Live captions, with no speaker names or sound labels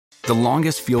The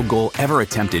longest field goal ever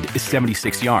attempted is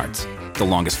 76 yards. The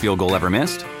longest field goal ever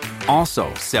missed?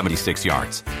 Also 76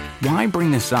 yards. Why bring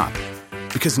this up?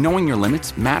 Because knowing your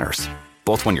limits matters,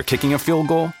 both when you're kicking a field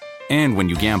goal and when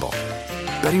you gamble.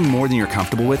 Betting more than you're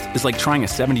comfortable with is like trying a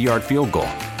 70-yard field goal.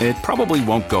 It probably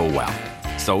won't go well.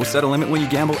 So set a limit when you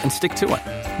gamble and stick to it.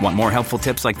 Want more helpful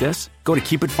tips like this? Go to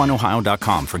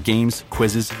keepitfunohio.com for games,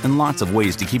 quizzes, and lots of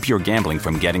ways to keep your gambling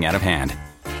from getting out of hand.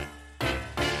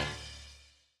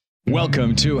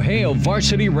 Welcome to Hail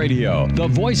Varsity Radio, the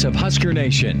voice of Husker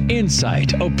Nation.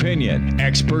 Insight, opinion,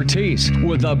 expertise,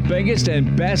 with the biggest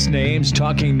and best names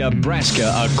talking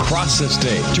Nebraska across the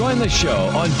state. Join the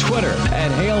show on Twitter at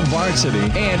Hail Varsity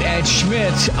and at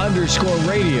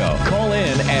Schmitz_radio. Call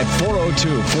in at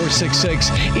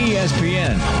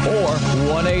 402-466-ESPN or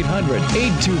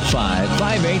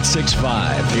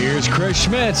 1-800-825-5865. Here's Chris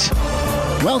Schmitz.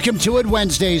 Welcome to it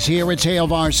Wednesdays here at Hail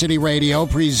Varsity Radio,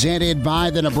 presented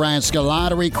by the Nebraska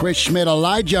Lottery. Chris Schmidt,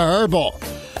 Elijah Herbal.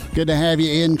 Good to have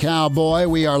you in, Cowboy.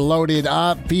 We are loaded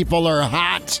up. People are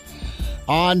hot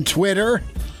on Twitter.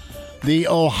 The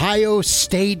Ohio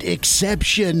State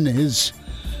exception is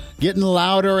getting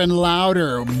louder and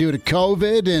louder due to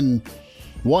COVID and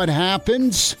what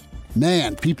happens.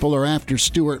 Man, people are after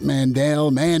Stuart Mandel.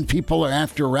 Man, people are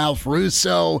after Ralph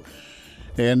Russo.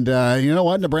 And you know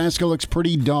what? Nebraska looks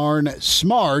pretty darn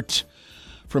smart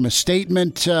from a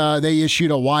statement they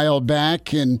issued a while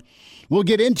back. And we'll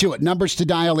get into it. Numbers to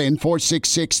dial in,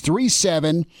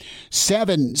 466-3776,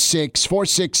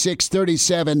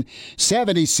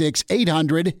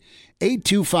 466-3776,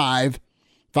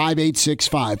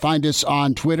 800-825-5865. Find us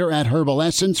on Twitter at Herbal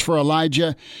Essence for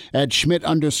Elijah, at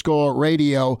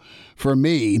Schmidt_radio for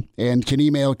me, and can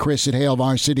email Chris at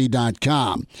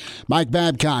HailVarsity.com. Mike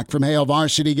Babcock from Hail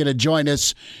Varsity going to join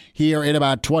us here in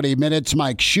about 20 minutes.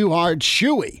 Mike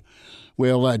Schuey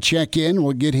will check in.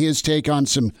 We'll get his take on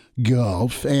some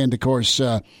golf, and of course,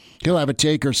 he'll have a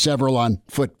take or several on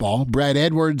football. Brad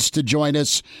Edwards to join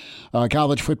us,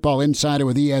 college football insider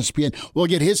with ESPN. We'll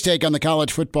get his take on the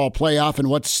college football playoff and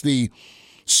what's the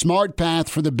smart path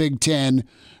for the Big Ten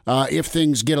if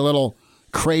things get a little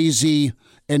crazy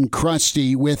and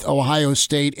crusty with Ohio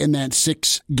State in that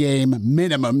 6-game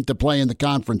minimum to play in the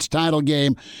conference title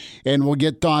game. And we'll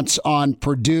get thoughts on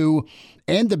Purdue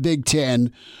and the Big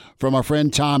Ten from our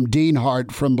friend Tom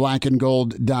Dienhart from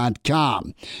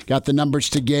blackandgold.com. Got the numbers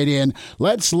to get in.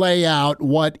 Let's lay out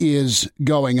what is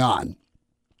going on.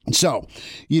 So,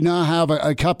 you now have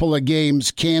a couple of games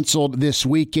canceled this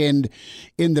weekend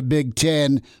in the Big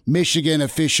Ten. Michigan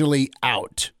officially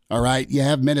out. All right, you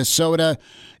have Minnesota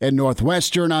and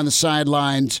Northwestern on the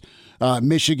sidelines.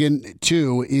 Michigan,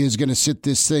 too, is going to sit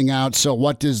this thing out. So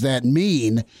what does that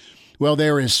mean? Well,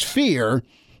 there is fear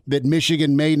that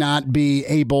Michigan may not be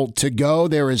able to go.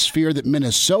 There is fear that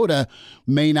Minnesota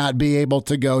may not be able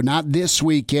to go. Not this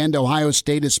weekend. Ohio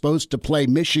State is supposed to play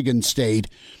Michigan State.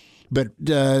 But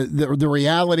the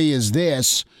reality is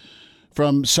this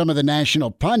from some of the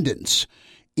national pundits.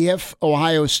 If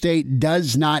Ohio State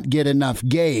does not get enough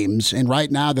games, and right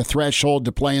now the threshold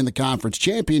to play in the conference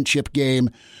championship game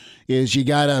is you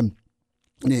got to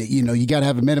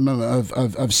have a minimum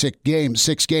of 6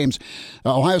 games.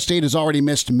 Ohio State has already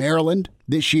missed Maryland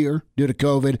this year due to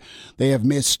COVID. They have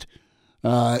missed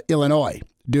Illinois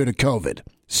due to COVID.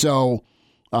 So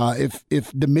if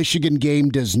the Michigan game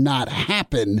does not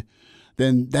happen,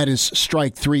 then that is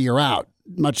strike 3, you're out,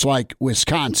 much like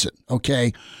Wisconsin,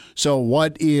 okay? So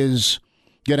what is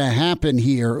going to happen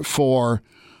here for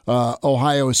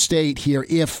Ohio State here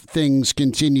if things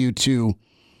continue to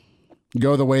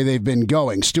go the way they've been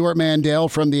going? Stuart Mandel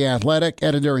from The Athletic,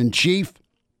 editor-in-chief,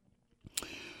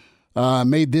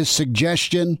 made this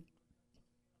suggestion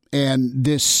and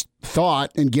this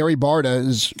thought, and Gary Barta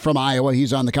is from Iowa.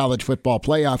 He's on the College Football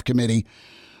Playoff Committee.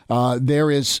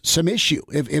 There is some issue.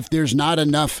 If there's not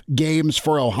enough games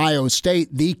for Ohio State,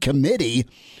 the committee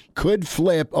could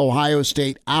flip Ohio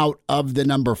State out of the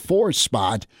number 4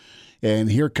 spot. And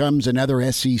here comes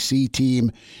another SEC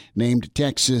team named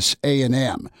Texas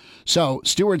A&M. So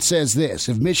Stewart says this: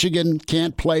 if Michigan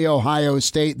can't play Ohio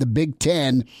State, the Big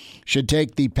Ten should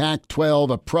take the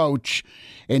Pac-12 approach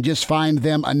and just find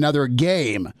them another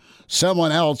game.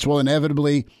 Someone else will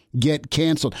inevitably get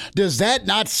canceled. Does that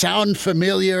not sound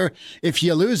familiar? If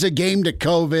you lose a game to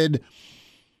COVID,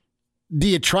 do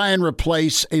you try and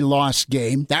replace a lost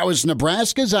game? That was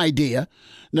Nebraska's idea.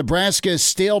 Nebraska is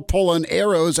still pulling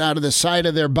arrows out of the side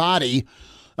of their body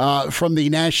from the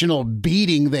national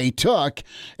beating they took.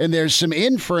 And there's some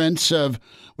inference of,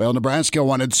 well, Nebraska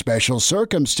wanted special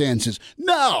circumstances.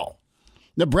 No.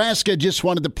 Nebraska just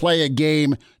wanted to play a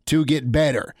game to get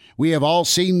better. We have all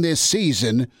seen this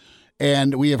season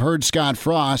And we have heard Scott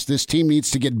Frost, this team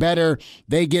needs to get better.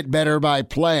 They get better by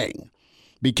playing.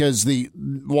 Because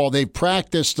while they've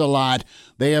practiced a lot,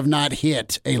 they have not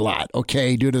hit a lot,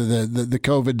 okay, due to the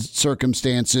COVID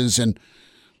circumstances. And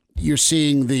you're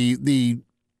seeing the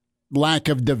lack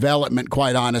of development,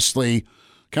 quite honestly,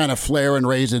 kind of flare and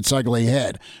raise its ugly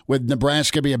head. Would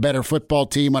Nebraska be a better football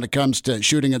team when it comes to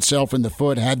shooting itself in the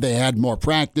foot? Had they had more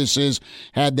practices?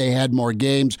 Had they had more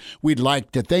games? We'd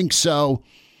like to think so.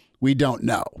 We don't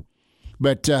know.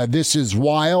 But this is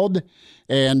wild.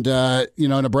 And,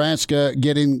 Nebraska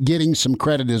getting some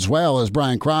credit as well, as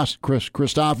Brian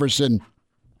Christopherson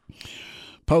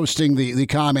posting the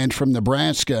comment from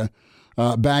Nebraska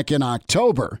back in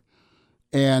October.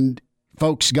 And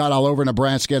folks got all over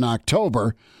Nebraska in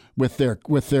October with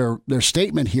their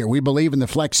statement here. We believe in the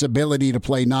flexibility to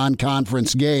play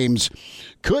non-conference games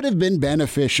could have been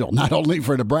beneficial, not only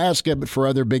for Nebraska, but for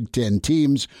other Big Ten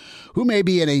teams who may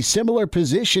be in a similar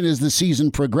position as the season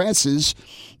progresses.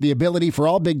 The ability for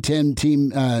all Big Ten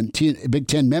Big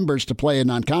Ten members to play a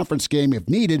non-conference game if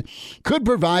needed could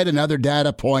provide another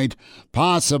data point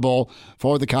possible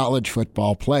for the college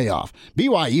football playoff.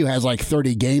 BYU has like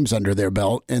 30 games under their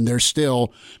belt, and they're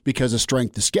still, because of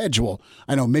strength of schedule.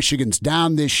 I know Michigan's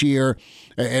down this year.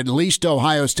 At least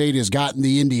Ohio State has gotten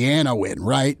the Indiana win,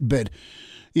 right? But,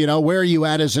 where are you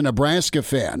at as a Nebraska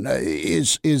fan?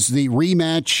 Is the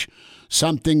rematch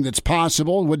something that's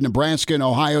possible? Would Nebraska and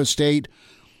Ohio State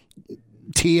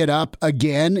tee it up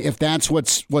again if that's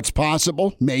what's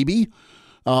possible? Maybe.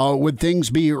 Would things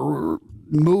be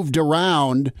moved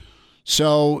around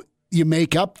so you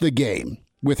make up the game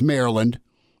with Maryland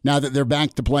now that they're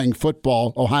back to playing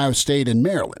football, Ohio State and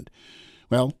Maryland?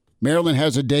 Well, Maryland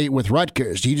has a date with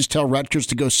Rutgers. Do you just tell Rutgers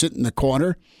to go sit in the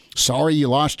corner? Sorry you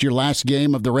lost your last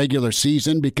game of the regular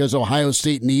season because Ohio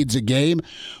State needs a game?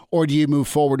 Or do you move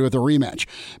forward with a rematch?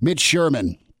 Mitch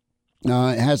Sherman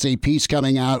has a piece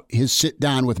coming out, his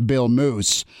sit-down with Bill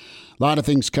Moose. A lot of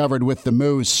things covered with the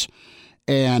Moose.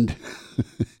 And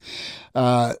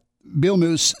Bill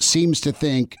Moose seems to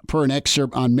think, per an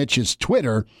excerpt on Mitch's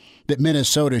Twitter, that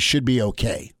Minnesota should be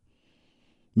okay.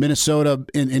 Minnesota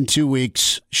in 2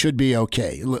 weeks should be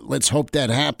okay. Let's hope that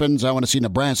happens. I want to see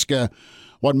Nebraska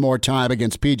one more time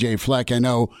against P.J. Fleck. I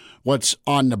know what's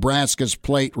on Nebraska's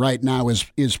plate right now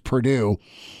is Purdue,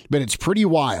 but it's pretty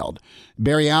wild.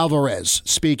 Barry Alvarez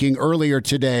speaking earlier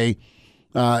today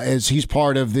as he's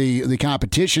part of the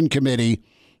competition committee.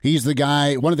 He's the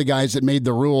guy, one of the guys that made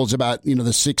the rules about, the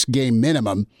 6-game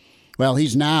minimum. Well,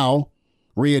 he's now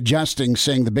readjusting,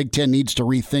 saying the Big Ten needs to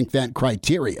rethink that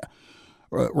criteria.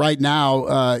 Right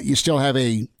now, you still have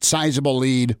a sizable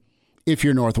lead if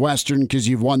you're Northwestern because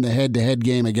you've won the head-to-head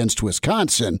game against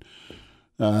Wisconsin.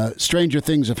 Stranger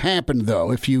things have happened,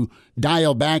 though. If you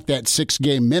dial back that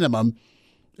 6-game minimum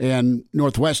and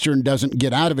Northwestern doesn't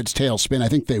get out of its tailspin, I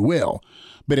think they will.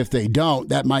 But if they don't,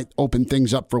 that might open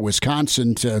things up for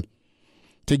Wisconsin to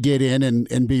get in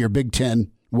and be your Big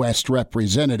Ten West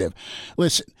representative.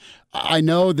 Listen, I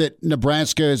know that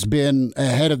Nebraska has been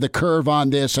ahead of the curve on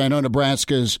this. I know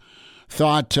Nebraska's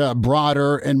thought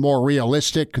broader and more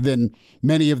realistic than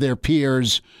many of their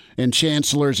peers and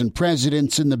chancellors and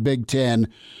presidents in the Big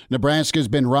Ten. Nebraska's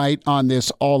been right on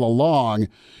this all along,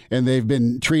 and they've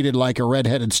been treated like a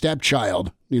redheaded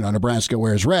stepchild. Nebraska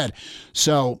wears red.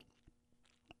 So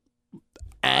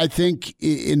I think,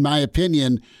 in my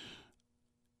opinion,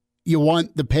 you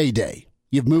want the payday.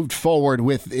 You've moved forward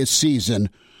with this season,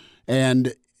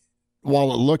 and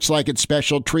while it looks like it's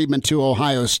special treatment to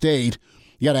Ohio State,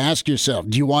 you got to ask yourself,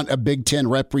 do you want a Big Ten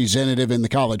representative in the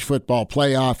college football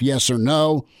playoff, yes or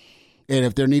no? And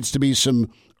if there needs to be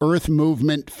some earth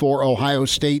movement for Ohio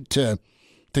State to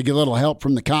get a little help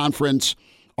from the conference,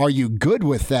 are you good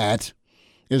with that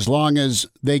as long as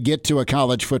they get to a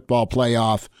college football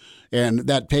playoff and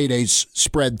that payday's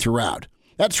spread throughout?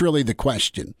 That's really the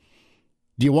question.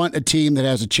 Do you want a team that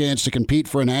has a chance to compete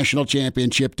for a national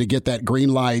championship to get that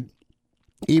green light,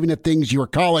 even if things you were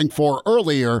calling for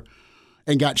earlier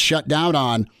and got shut down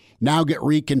on now get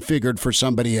reconfigured for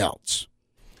somebody else?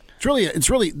 It's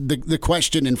really the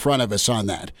question in front of us on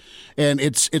that. And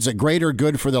it's a greater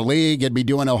good for the league. It'd be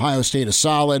doing Ohio State a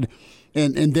solid.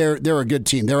 And they're a good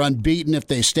team. They're unbeaten if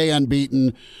they stay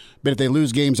unbeaten. But if they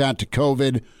lose games out to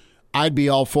COVID, I'd be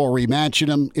all for rematching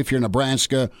them if you're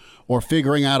Nebraska, or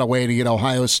figuring out a way to get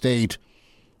Ohio State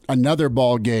another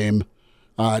ball game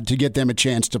to get them a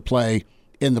chance to play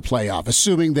in the playoff,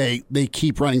 assuming they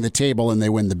keep running the table and they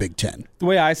win the Big Ten. The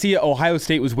way I see it, Ohio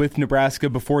State was with Nebraska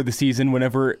before the season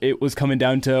whenever it was coming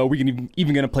down to, are we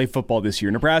even going to play football this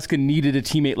year? Nebraska needed a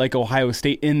teammate like Ohio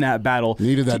State in that battle.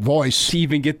 Needed that voice. To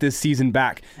even get this season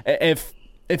back. If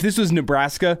if this was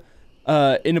Nebraska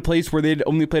in a place where they'd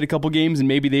only played a couple games and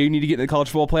maybe they need to get in the college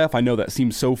football playoff, I know that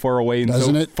seems so far away and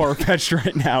so far-fetched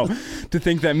right now to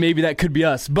think that maybe that could be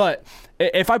us. But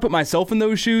if I put myself in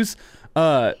those shoes,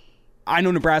 I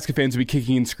know Nebraska fans would be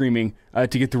kicking and screaming to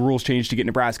get the rules changed to get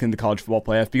Nebraska in the college football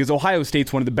playoff, because Ohio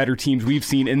State's one of the better teams we've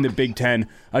seen in the Big Ten,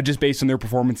 just based on their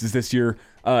performances this year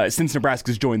since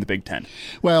Nebraska's joined the Big Ten.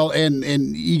 Well, and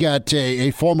you got a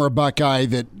former Buckeye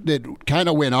that kind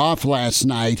of went off last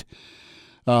night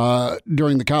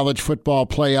during the college football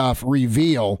playoff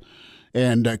reveal,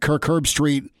 and Kirk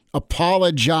Herbstreit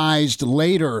apologized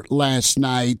later last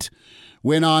night,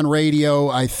 went on radio,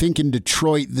 I think in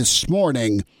Detroit this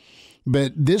morning.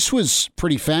 But this was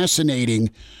pretty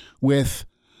fascinating with,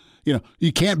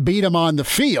 you can't beat them on the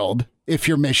field if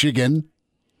you're Michigan.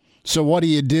 So what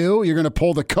do? You're going to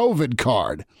pull the COVID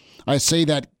card. I say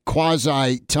that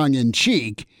quasi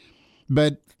tongue-in-cheek,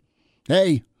 but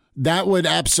hey, that would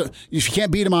absolutely, if you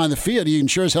can't beat them on the field, you can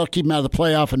sure as hell keep them out of the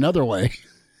playoff another way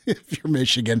if you're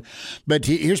Michigan. But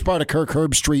here's part of Kirk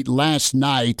Herbstreit last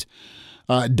night,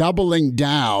 doubling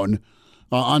down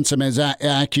on some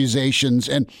accusations.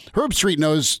 And Herbstreit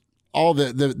knows all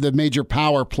the major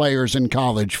power players in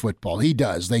college football. He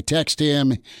does. They text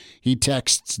him. He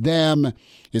texts them.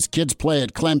 His kids play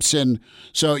at Clemson.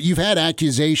 So you've had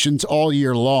accusations all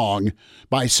year long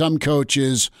by some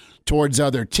coaches towards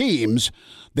other teams.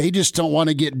 They just don't want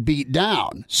to get beat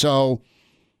down. So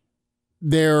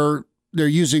they're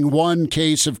using one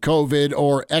case of COVID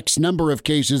or X number of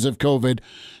cases of COVID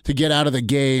to get out of the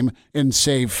game and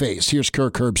save face. Here's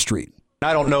Kirk Herbstreit.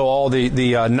 I don't know all the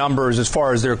numbers as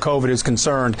far as their COVID is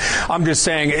concerned. I'm just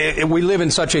saying we live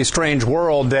in such a strange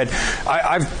world that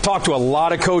I've talked to a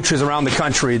lot of coaches around the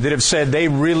country that have said they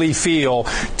really feel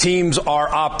teams are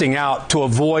opting out to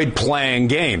avoid playing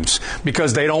games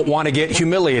because they don't want to get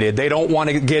humiliated. They don't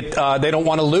want to they don't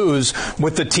want to lose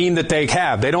with the team that they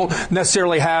have. They don't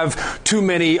necessarily have too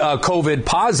many COVID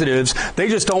positives. They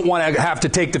just don't want to have to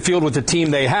take the field with the team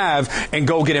they have and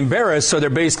go get embarrassed. So they're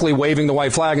basically waving the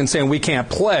white flag and saying we can't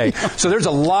play. So there's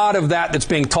a lot of that's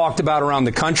being talked about around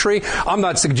the country. I'm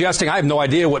not suggesting, I have no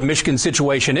idea what Michigan's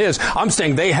situation is. I'm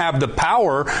saying they have the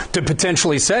power to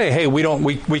potentially say, hey,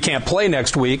 we can't play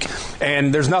next week,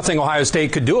 and there's nothing Ohio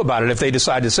State could do about it if they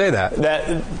decide to say that.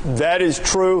 That is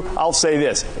true. I'll say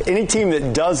this. Any team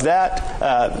that does that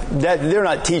they're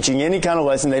not teaching any kind of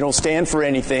lesson. They don't stand for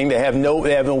anything. They have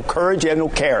no courage, they have no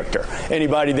character.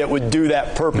 Anybody that would do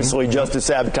that purposely just to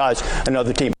sabotage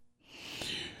another team.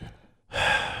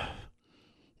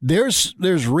 There's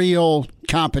real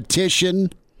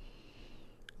competition.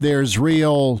 There's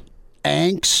real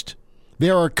angst.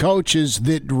 There are coaches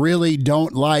that really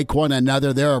don't like one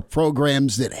another. There are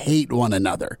programs that hate one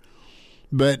another.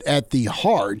 But at the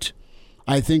heart,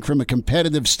 I think from a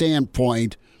competitive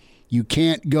standpoint, you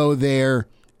can't go there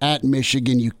at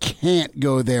Michigan. You can't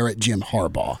go there at Jim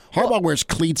Harbaugh. Harbaugh wears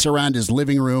cleats around his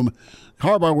living room.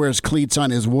 Harbaugh wears cleats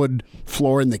on his wood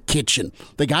floor in the kitchen.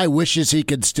 The guy wishes he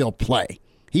could still play.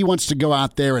 He wants to go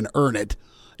out there and earn it.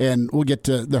 And we'll get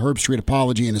to the Herbstreit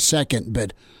apology in a second.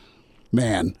 But,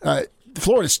 man,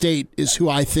 Florida State is who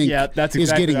I think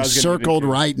is getting circled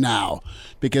right now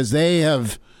because they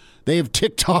have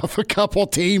ticked off a couple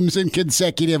teams in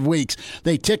consecutive weeks.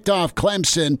 They ticked off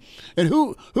Clemson. And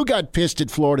who got pissed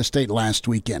at Florida State last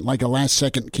weekend? Like a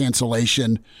last-second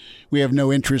cancellation. We have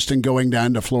no interest in going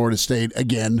down to Florida State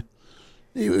again.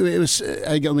 It was.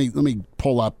 Let me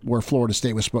pull up who Florida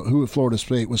State was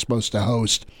supposed to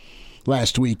host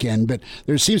last weekend. But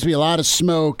there seems to be a lot of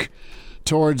smoke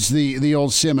towards the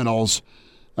old Seminoles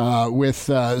with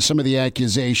some of the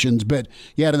accusations. But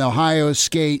you had an Ohio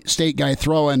State guy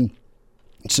throwing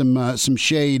some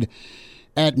shade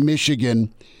at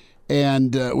Michigan,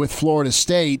 and with Florida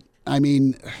State, I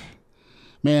mean,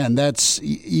 man,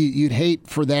 you'd hate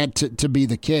for that to be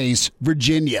the case.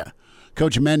 Virginia,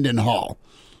 Coach Mendenhall,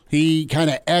 he kind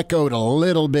of echoed a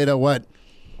little bit of what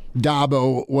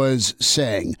Dabo was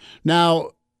saying.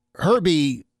 Now,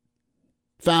 Herbie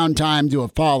found time to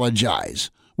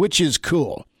apologize, which is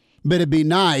cool. But it'd be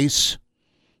nice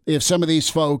if some of these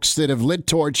folks that have lit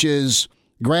torches,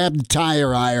 grabbed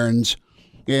tire irons,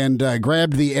 and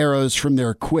grabbed the arrows from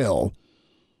their quill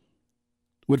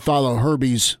would follow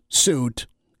Herbie's suit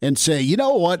and say, you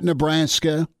know what,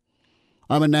 Nebraska?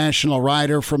 I'm a national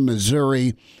writer from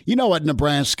Missouri. You know what,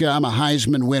 Nebraska? I'm a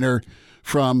Heisman winner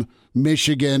from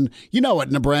Michigan. You know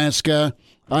what, Nebraska?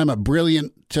 I'm a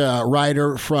brilliant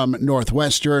writer from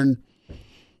Northwestern.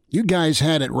 You guys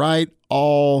had it right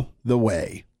all the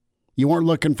way. You weren't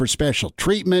looking for special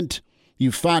treatment.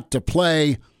 You fought to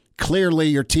play. Clearly,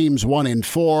 your team's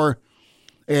 1-4.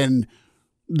 And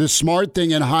the smart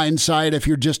thing in hindsight, if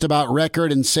you're just about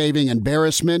record and saving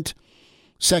embarrassment,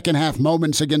 second half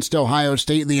moments against Ohio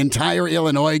State, the entire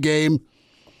Illinois game,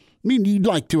 I mean, you'd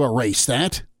like to erase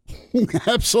that.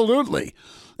 Absolutely.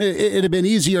 It'd have been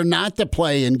easier not to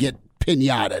play and get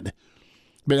pinyated.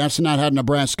 But that's not how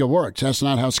Nebraska works. That's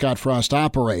not how Scott Frost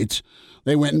operates.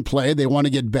 They went and played. They want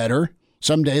to get better.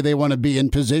 Someday they want to be in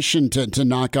position to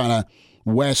knock on a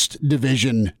West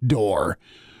Division door,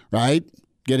 right?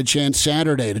 Get a chance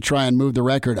Saturday to try and move the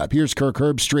record up. Here's Kirk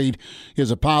Herbstreit,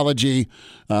 his apology.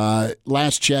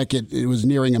 Last check, it was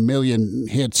nearing 1 million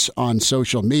hits on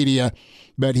social media,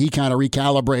 but he kind of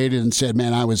recalibrated and said,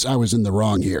 man, I was in the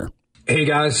wrong here. Hey,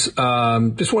 guys.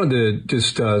 Just wanted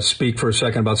to speak for a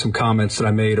second about some comments that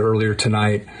I made earlier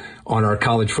tonight on our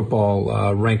college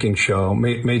football ranking show.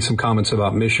 Made some comments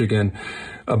about Michigan,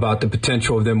 about the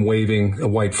potential of them waving a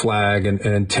white flag and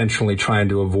intentionally trying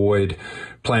to avoid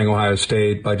playing Ohio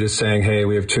State by just saying, hey,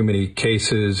 we have too many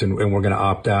cases and we're going to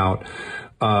opt out.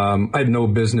 I had no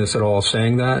business at all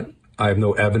saying that. I have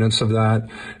no evidence of that.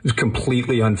 It was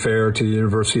completely unfair to the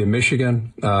University of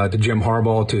Michigan, to Jim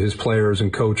Harbaugh, to his players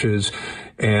and coaches,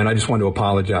 and I just want to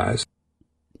apologize.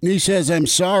 He says, I'm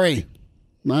sorry.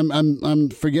 I'm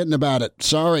forgetting about it.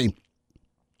 Sorry.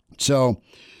 So,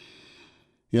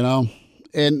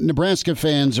 and Nebraska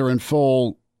fans are in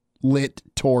full lit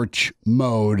torch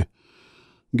mode,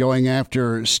 going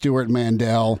after Stuart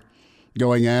Mandel,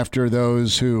 going after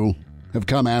those who have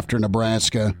come after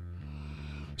Nebraska.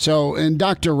 So, and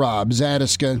Dr. Rob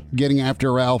Zadiska getting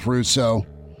after Ralph Russo.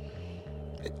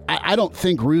 I don't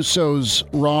think Russo's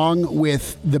wrong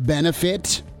with the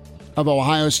benefit of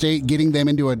Ohio State getting them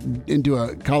into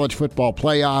a college football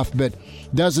playoff, but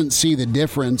doesn't see the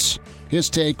difference. His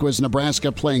take was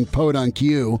Nebraska playing Podunk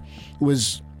U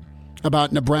was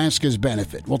about Nebraska's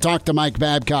benefit. We'll talk to Mike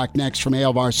Babcock next from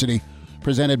Hail Varsity,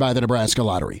 presented by the Nebraska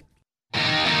Lottery.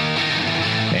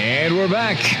 And we're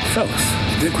back.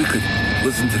 Fellas, think we could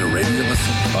listen to the radio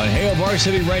on Hail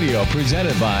Varsity Radio,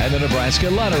 presented by the Nebraska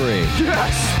Lottery.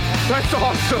 Yes! That's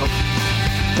awesome!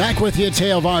 Back with you, it's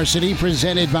Hail Varsity,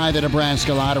 presented by the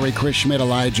Nebraska Lottery. Chris Schmidt,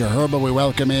 Elijah Herba. We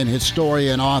welcome in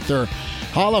historian, author,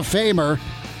 Hall of Famer,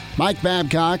 Mike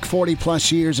Babcock,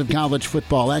 40-plus years of college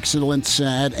football excellence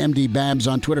at MD Babs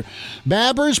on Twitter.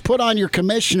 Babbers, put on your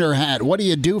commissioner hat. What do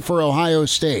you do for Ohio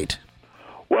State?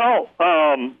 Well,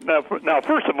 now,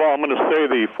 first of all, I'm going to say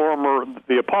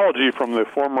the apology from the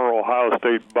former Ohio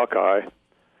State Buckeye.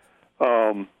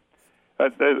 Although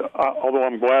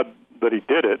I'm glad that he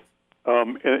did it,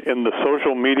 in the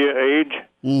social media age,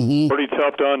 pretty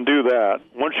tough to undo that.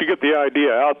 Once you get the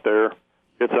idea out there,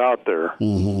 it's out there.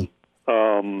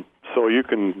 So you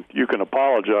can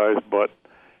apologize, but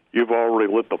you've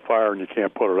already lit the fire and you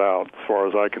can't put it out, as far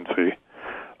as I can see.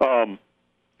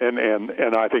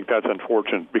 And I think that's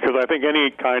unfortunate, because I think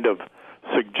any kind of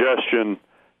suggestion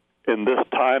in this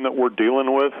time that we're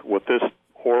dealing with this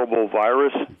horrible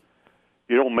virus,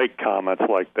 you don't make comments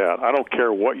like that. I don't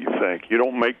care what you think. You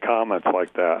don't make comments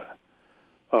like that,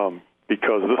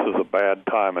 because this is a bad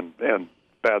time and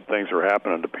bad things are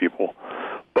happening to people.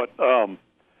 But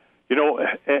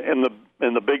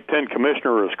and the Big Ten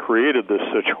commissioner has created this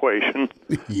situation.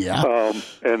 Yeah.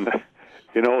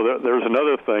 There's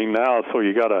another thing now, so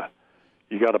you gotta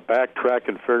backtrack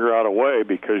and figure out a way,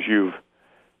 because you've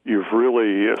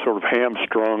really sort of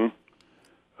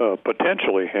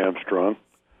potentially hamstrung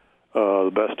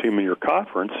the best team in your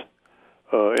conference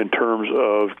in terms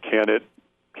of can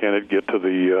it get to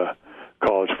the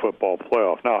college football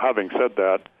playoff. Now, having said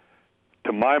that,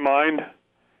 to my mind,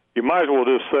 you might as well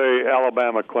just say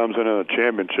Alabama, Clemson in a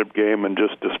championship game and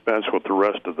just dispense with the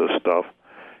rest of this stuff.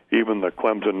 Even the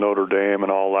Clemson, Notre Dame,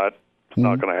 and all that, it's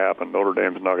not going to happen. Notre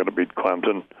Dame's not going to beat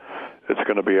Clemson. It's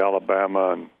going to be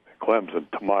Alabama and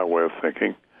Clemson, to my way of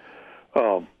thinking.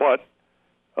 But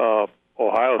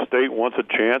Ohio State wants a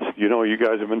chance. You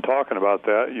guys have been talking about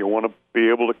that. You want to be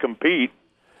able to compete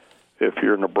if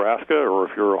you're Nebraska or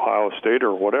if you're Ohio State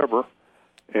or whatever.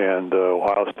 And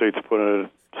Ohio State's putting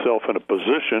itself in a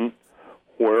position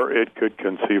where it could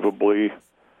conceivably,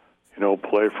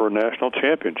 play for a national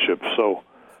championship. So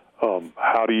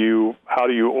how do you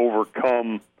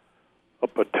overcome a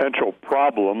potential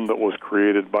problem that was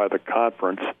created by the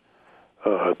conference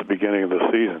at the beginning of the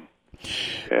season?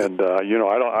 And I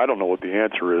don't know what the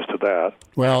answer is to that.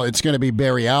 Well, it's going to be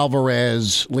Barry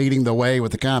Alvarez leading the way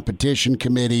with the competition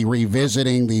committee,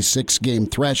 revisiting the 6-game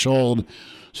threshold,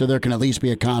 so there can at least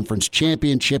be a conference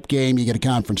championship game. You get a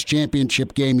conference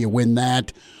championship game, you win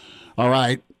that. All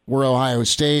right, we're Ohio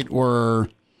State. We're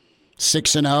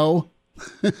 6-0.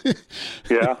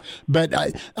 Yeah. But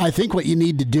I think what you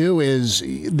need to do is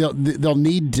they'll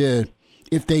need to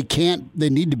if they can't, they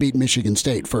need to beat Michigan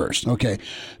State first. Okay. Right.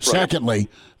 Secondly,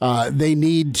 they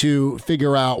need to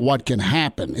figure out what can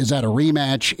happen. Is that a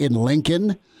rematch in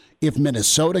Lincoln? If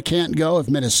Minnesota can't go, if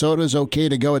Minnesota is okay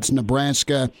to go, it's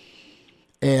Nebraska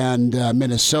and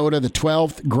Minnesota, the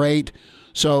 12th. Great.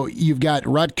 So you've got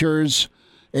Rutgers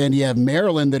and you have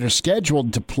Maryland that are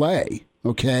scheduled to play.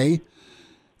 Okay.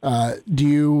 Do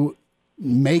you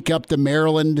make up the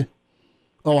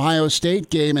Maryland-Ohio State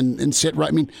game and sit right?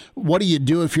 I mean, what do you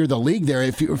do if you're the league there?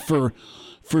 If you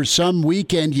for some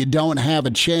weekend you don't have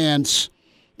a chance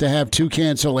to have 2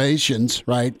 cancellations,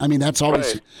 right? I mean, that's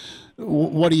always right.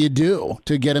 What do you do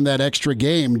to get him that extra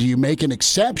game? Do you make an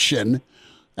exception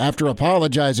after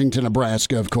apologizing to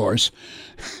Nebraska, of course,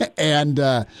 and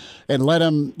let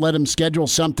him schedule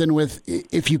something with?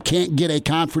 If you can't get a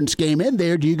conference game in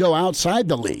there, do you go outside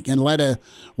the league and let a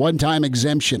one-time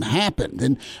exemption happen?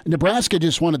 And Nebraska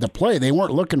just wanted to play; they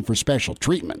weren't looking for special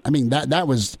treatment. I mean, that's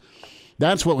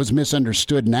what was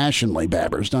misunderstood nationally,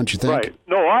 Babbers, don't you think? Right.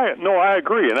 No, I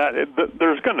agree, and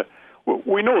there's going to.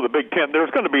 We know the Big Ten. There's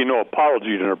going to be no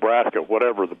apology to Nebraska,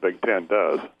 whatever the Big Ten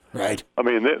does. Right. I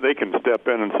mean, they can step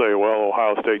in and say, well,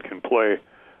 Ohio State can play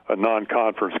a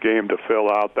non-conference game to fill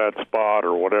out that spot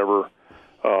or whatever.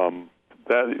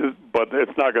 But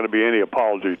it's not going to be any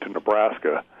apology to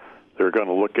Nebraska. They're going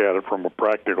to look at it from a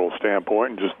practical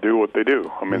standpoint and just do what they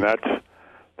do. I mean, that's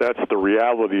the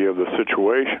reality of the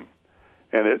situation.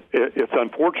 And it's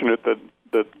unfortunate that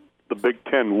the Big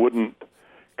Ten wouldn't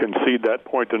concede that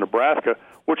point to Nebraska,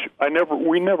 which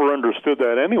we never understood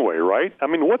that anyway, right? I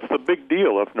mean, what's the big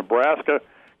deal if Nebraska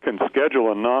can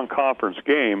schedule a non-conference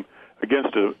game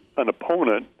against an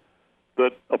opponent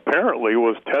that apparently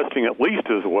was testing at least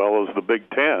as well as the Big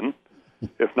Ten,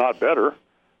 if not better?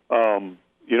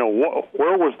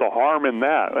 Where was the harm in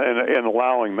that and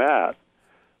allowing that?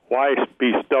 Why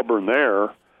be stubborn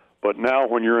there? But now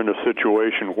when you're in a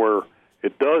situation where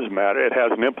it does matter, it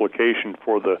has an implication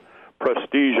for the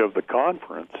prestige of the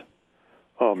conference,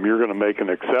 you're going to make an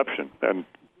exception. And,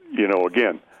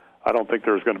 again, I don't think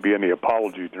there's going to be any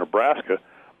apology to Nebraska,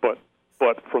 but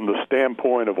from the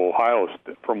standpoint of Ohio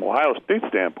State's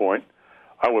standpoint,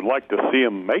 I would like to see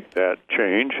them make that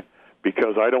change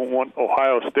because I don't want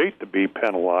Ohio State to be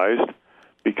penalized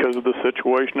because of the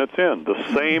situation it's in. The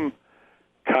same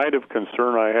kind of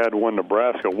concern I had when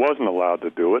Nebraska wasn't allowed to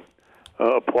do it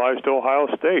applies to Ohio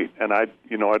State. And I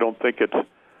don't think it's,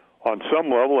 on some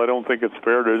level, I don't think it's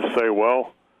fair to just say,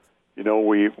 well,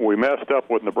 we messed up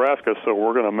with Nebraska, so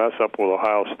we're going to mess up with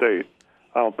Ohio State.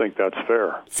 I don't think that's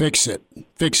fair. Fix it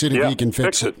if you can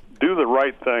fix it. Do the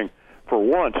right thing. For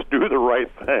once, do the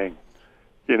right thing.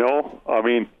 I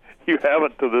mean, you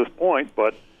haven't to this point,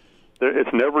 but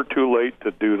it's never too late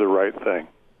to do the right thing.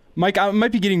 Mike, I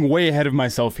might be getting way ahead of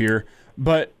myself here,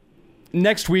 but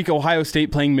next week, Ohio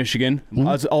State playing Michigan,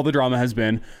 as all the drama has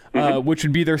been, which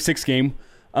would be their 6th game.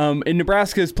 And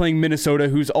Nebraska is playing Minnesota,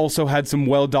 who's also had some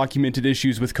well-documented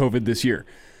issues with COVID this year.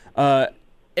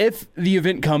 If the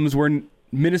event comes where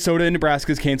Minnesota and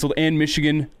Nebraska is canceled and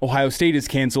Michigan-Ohio State is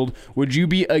canceled, would you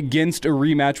be against a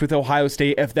rematch with Ohio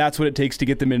State if that's what it takes to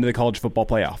get them into the college football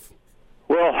playoff?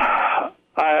 Well,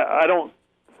 I don't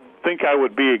think I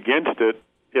would be against it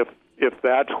if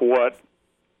that's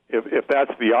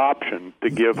the option to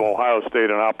give Ohio State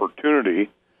an opportunity.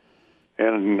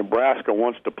 And Nebraska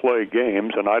wants to play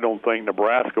games, and I don't think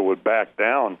Nebraska would back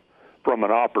down from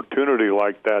an opportunity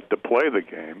like that to play the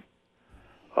game.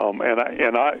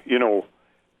 And I,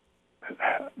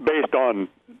 based on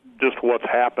just what's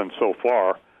happened so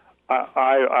far,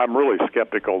 I'm really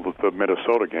skeptical that the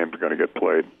Minnesota game is going to get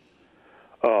played.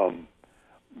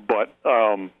 But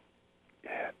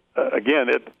again,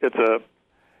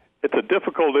 it's a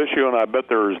difficult issue, and I bet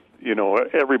there's,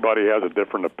 everybody has a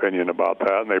different opinion about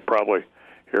that, and they probably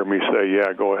hear me say,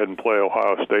 yeah, go ahead and play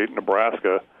Ohio State and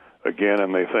Nebraska again,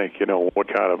 and they think, what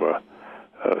kind of a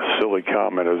silly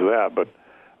comment is that? But,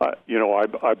 I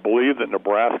believe that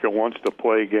Nebraska wants to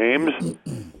play games,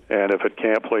 and if it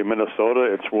can't play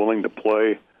Minnesota, it's willing to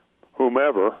play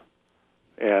whomever,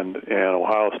 and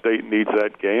Ohio State needs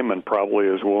that game and probably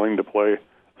is willing to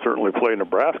certainly play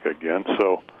Nebraska again.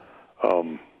 So,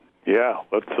 yeah,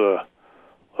 let's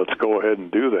go ahead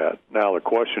and do that. Now the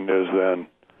question is then,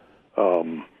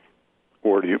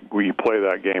 where will you play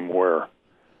that game? Where?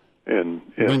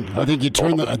 I think you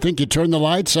turn the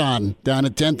lights on down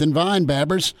at 10th and Vine,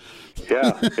 Babbers.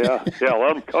 Yeah.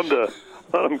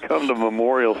 Let them come to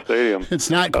Memorial Stadium.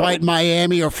 It's not quite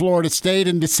Miami or Florida State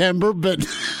in December, but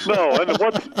no. And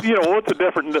what's the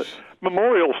difference?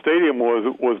 Memorial Stadium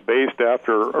was based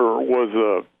after, or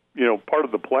was part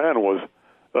of the plan was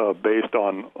based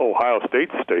on Ohio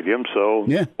State's stadium. So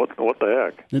what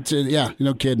the heck? It's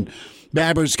no kidding.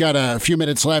 Babber's got a few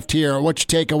minutes left here. What's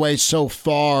your takeaway so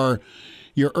far?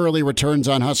 Your early returns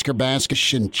on Husker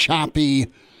basketball, choppy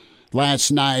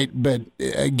last night, but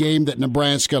a game that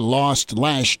Nebraska lost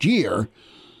last year.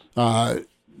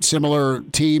 Similar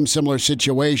team, similar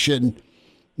situation.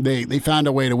 They found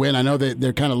a way to win. I know that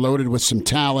they're kind of loaded with some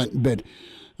talent, but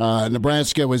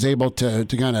Nebraska was able to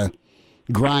kind of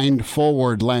grind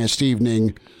forward last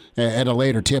evening at a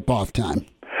later tip-off time.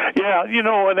 Yeah,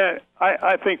 and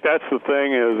I think that's the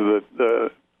thing is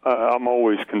that I'm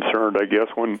always concerned, I guess,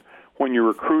 when you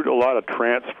recruit a lot of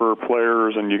transfer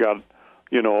players and you got,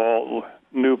 all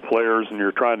new players and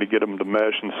you're trying to get them to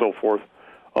mesh and so forth,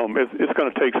 it's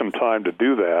going to take some time to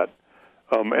do that.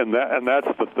 And that's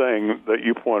the thing that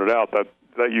you pointed out that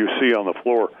you see on the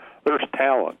floor. There's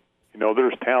talent.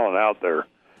 There's talent out there.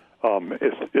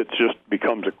 It just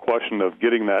becomes a question of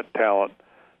getting that talent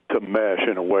to mesh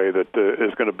in a way that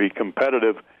is going to be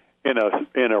competitive in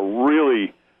a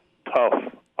really tough,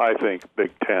 I think,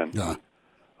 Big Ten. Yeah.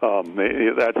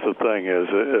 That's the thing is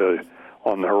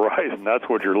on the horizon. That's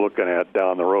what you're looking at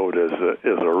down the road is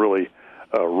a really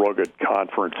rugged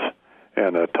conference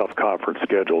and a tough conference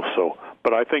schedule. So,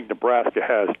 but I think Nebraska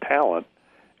has talent,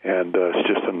 and it's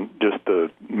just a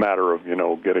matter of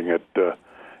getting it to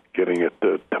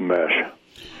mesh.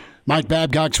 Mike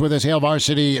Babcock's with us, Hail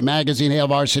Varsity Magazine,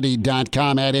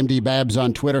 HailVarsity.com, at MD Babs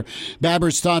on Twitter.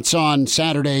 Babber's thoughts on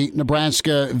Saturday,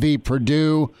 Nebraska v.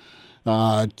 Purdue.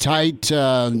 Tight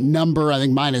number, I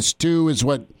think -2 is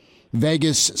what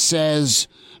Vegas says.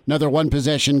 Another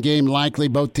one-possession game likely.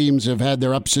 Both teams have had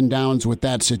their ups and downs with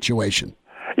that situation.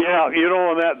 Yeah,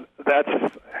 that's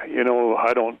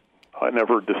I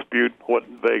never dispute what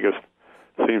Vegas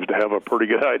seems to have a pretty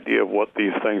good idea of what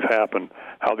these things happen,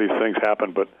 how these things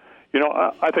happen. But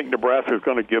I think Nebraska is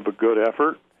going to give a good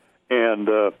effort, and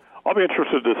I'll be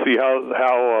interested to see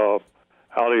how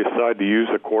they decide to use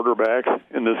the quarterbacks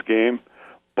in this game.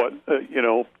 But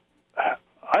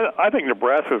I think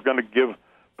Nebraska is going to give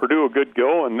Purdue a good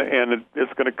go, and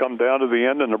it's going to come down to the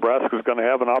end, and Nebraska is going to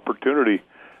have an opportunity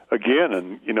again.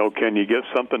 And can you get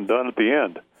something done at the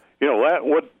end?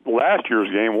 Last year's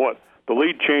game, the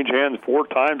lead changed hands 4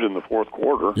 times in the fourth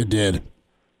quarter. It did.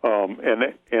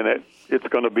 It's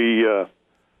going to be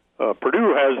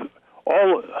Purdue has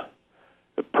all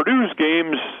Purdue's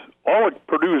games. All of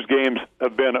Purdue's games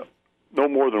have been no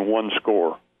more than one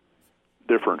score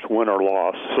difference, win or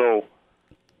loss. So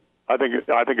I think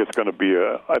it's going to be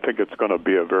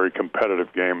a very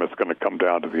competitive game. It's going to come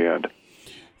down to the end.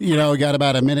 We got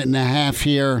about a minute and a half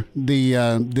here. The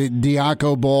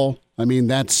Diaco Bowl. I mean,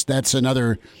 that's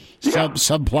another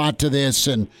subplot to this,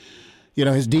 and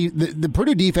the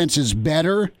Purdue defense is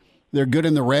better. They're good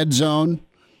in the red zone.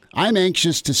 I'm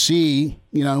anxious to see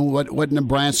what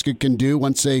Nebraska can do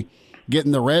once they get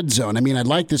in the red zone. I mean, I'd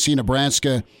like to see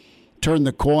Nebraska turn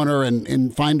the corner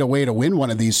and find a way to win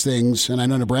one of these things. And I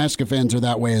know Nebraska fans are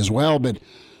that way as well. But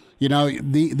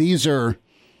these are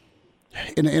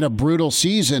in a brutal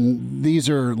season. These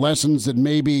are lessons that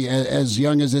maybe as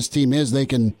young as this team is, they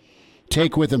can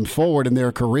take with them forward in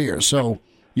their career. So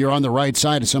you're on the right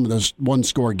side of some of those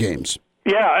one-score games.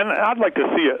 Yeah, and I'd like to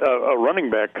see a running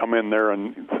back come in there,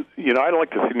 and I'd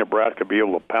like to see Nebraska be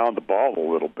able to pound the ball a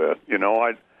little bit. And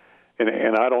I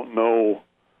don't know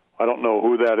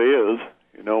who that is,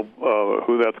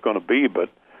 who that's going to be, but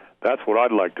that's what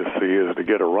I'd like to see is to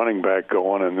get a running back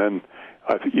going, and then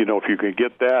if you can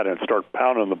get that and start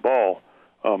pounding the ball,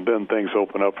 then things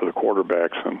open up for the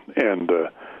quarterbacks, and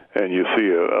you see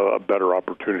a better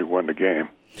opportunity to win the game.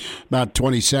 About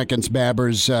 20 seconds,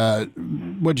 Babbers.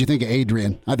 What did you think of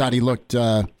Adrian? I thought he looked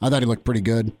pretty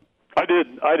good. I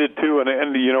did too, and I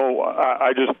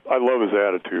love his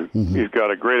attitude. Mm-hmm. He's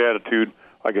got a great attitude.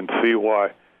 I can see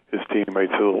why his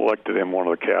teammates elected him one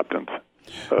of the captains.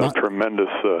 Tremendous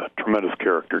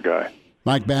character guy.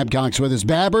 Mike Babcock's with us.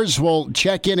 Babbers, we'll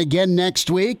check in again next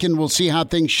week, and we'll see how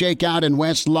things shake out in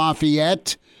West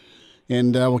Lafayette.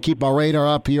 And we'll keep our radar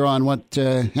up here on what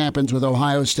happens with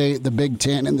Ohio State, the Big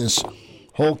Ten, and this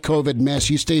whole COVID mess.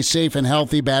 You stay safe and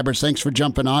healthy, Babbers. Thanks for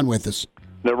jumping on with us.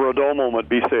 Never a dull moment.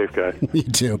 Be safe, guys. You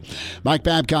too. Mike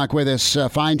Babcock with us.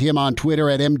 Find him on Twitter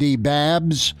at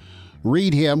MDBabs.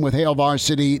 Read him with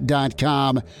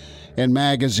HailVarsity.com and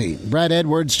magazine. Brad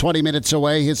Edwards, 20 minutes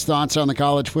away. His thoughts on the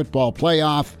college football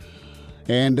playoff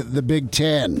and the Big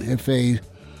Ten. If a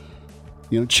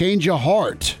change of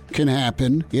heart can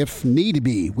happen, if need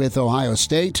be, with Ohio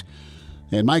State.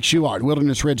 And Mike Schuart,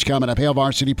 Wilderness Ridge coming up. Hail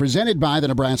Varsity presented by the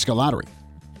Nebraska Lottery.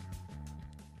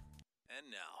 And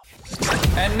now,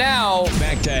 And now,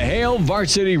 back to Hail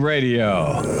Varsity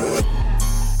Radio.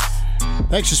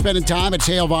 Thanks for spending time at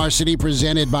Hail Varsity,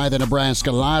 presented by the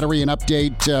Nebraska Lottery. An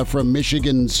update from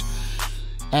Michigan's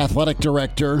athletic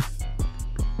director,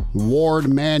 Ward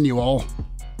Manuel.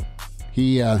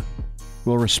 He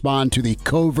will respond to the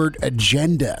covert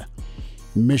agenda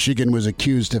Michigan was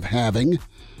accused of having.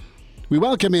 We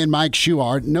welcome in Mike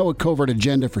Schuart. No covert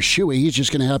agenda for Shuey. He's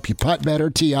just going to help you putt better,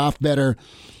 tee off better,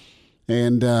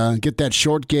 and get that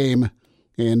short game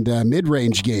and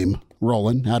mid-range game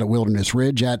rolling out at Wilderness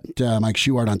Ridge at Mike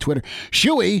Schuart on Twitter.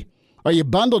 Shuey, are you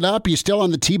bundled up? Are you still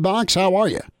on the tee box? How are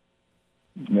you?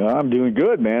 No, I'm doing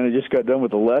good, man. I just got done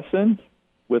with a lesson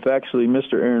with actually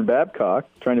Mr. Aaron Babcock,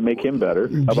 trying to make him better.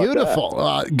 How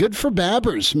Beautiful. Good for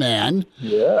Babbers, man.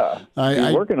 Yeah.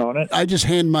 He's working on it. I just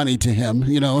hand money to him,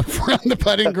 if we're on the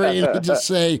putting green. I just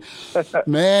say,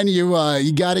 man, you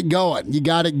got it going. You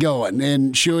got it going.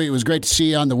 And Shuey, it was great to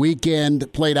see you on the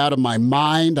weekend. Played out of my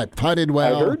mind. I putted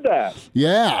well. I heard that.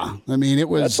 Yeah. I mean, it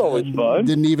was. That's always fun. I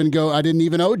didn't even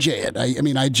OJ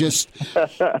it. I just,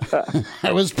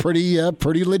 I was pretty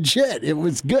legit. It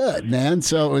was good, man.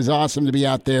 So it was awesome to be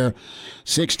out there,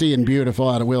 60 and beautiful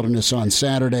out of Wilderness on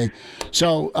Saturday.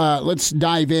 So let's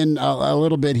dive in a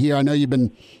little bit here. I know you've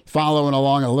been following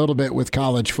along a little bit with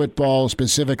college football,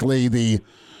 specifically the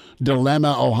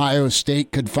dilemma Ohio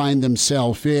State could find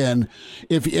themselves in.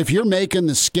 If you're making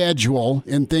the schedule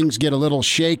and things get a little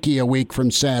shaky a week from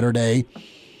Saturday,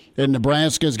 and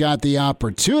Nebraska's got the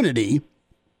opportunity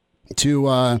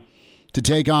to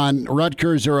take on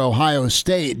Rutgers or Ohio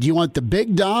State, do you want the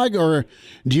big dog or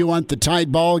do you want the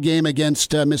tight ball game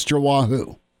against Mr.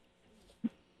 Wahoo?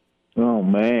 Oh,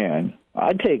 man.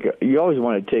 You always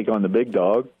want to take on the big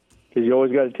dog because you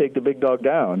always got to take the big dog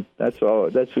down. That's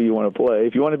who you want to play.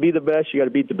 If you want to be the best, you got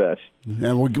to beat the best.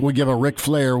 And we'll give a Ric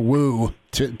Flair woo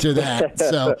to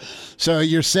that. So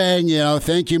you're saying,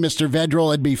 thank you, Mr.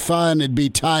 Vedral. It'd be fun. It'd be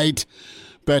tight.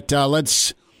 But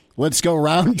let's go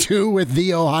round 2 with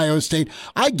the Ohio State.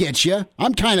 I get you.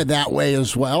 I'm kind of that way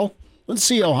as well. Let's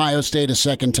see Ohio State a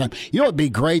second time. What would be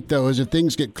great, though, is if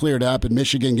things get cleared up and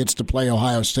Michigan gets to play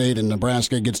Ohio State and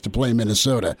Nebraska gets to play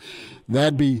Minnesota.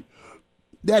 That'd be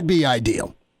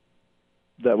ideal.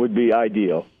 That would be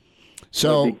ideal.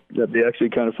 So that'd be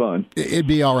actually kind of fun. It'd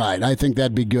be all right. I think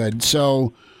that'd be good.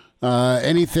 So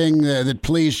anything that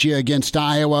pleased you against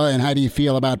Iowa, and how do you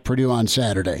feel about Purdue on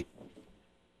Saturday?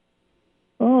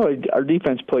 Oh, our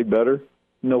defense played better,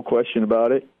 no question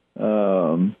about it.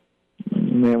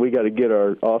 Man, we got to get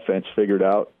our offense figured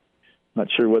out. Not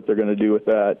sure what they're going to do with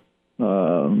that.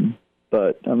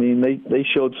 But, I mean, they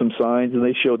showed some signs and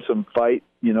they showed some fight,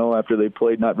 after they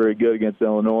played not very good against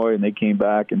Illinois, and they came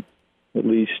back and at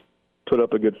least put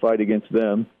up a good fight against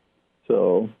them.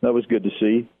 So that was good to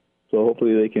see. So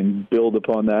hopefully they can build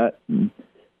upon that and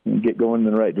get going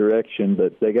in the right direction.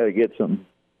 But they got to get some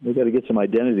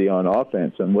identity on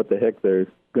offense and what the heck they're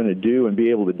going to do and be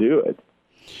able to do it.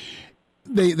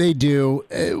 They do.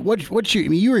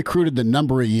 You recruited the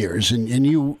number of years, and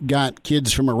you got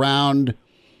kids from around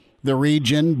the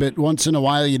region, but once in a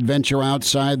while you'd venture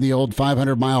outside the old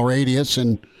 500-mile radius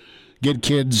and get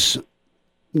kids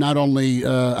not only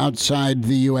outside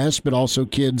the U.S., but also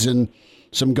kids in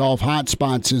some golf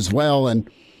hotspots as well. And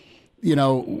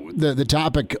the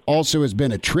topic also has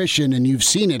been attrition, and you've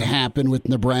seen it happen with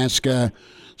Nebraska,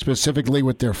 specifically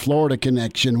with their Florida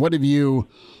connection. What have you,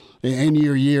 in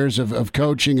your years of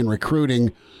coaching and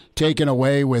recruiting, taken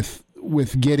away with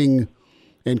getting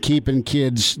and keeping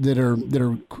kids that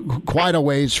are quite a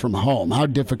ways from home? How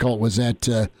difficult was that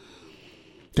to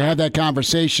have that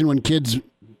conversation when kids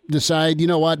decide,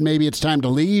 maybe it's time to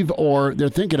leave, or they're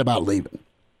thinking about leaving?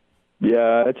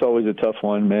 Yeah, it's always a tough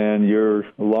one, man. You're a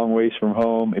long ways from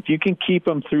home. If you can keep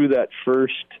them through that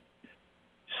first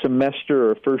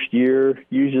semester or first year,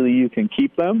 usually you can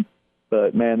keep them.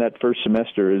 But, man, that first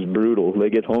semester is brutal. They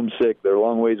get homesick. They're a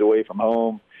long ways away from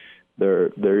home.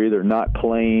 They're either not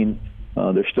playing.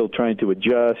 They're still trying to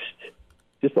adjust.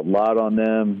 Just a lot on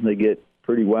them. They get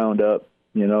pretty wound up,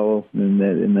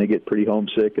 and they get pretty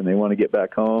homesick, and they want to get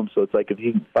back home. So it's like if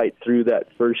you can fight through that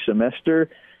first semester,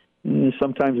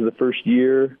 sometimes the first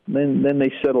year, then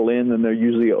they settle in and they're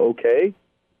usually okay.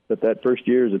 But that first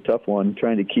year is a tough one,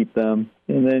 trying to keep them.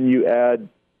 And then you add,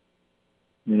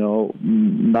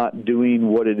 not doing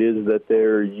what it is that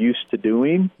they're used to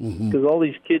doing. Because all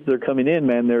these kids that are coming in,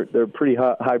 man, they're pretty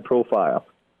high profile.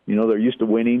 They're used to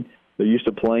winning. They're used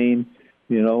to playing,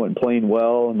 and playing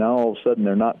well. And now all of a sudden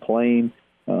they're not playing.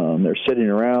 They're sitting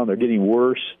around. They're getting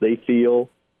worse, they feel.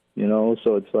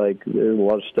 So it's like there's a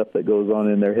lot of stuff that goes on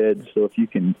in their heads. So if you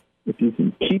can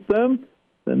keep them,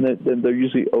 then they're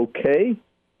usually okay.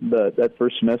 but that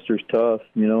first semester is tough,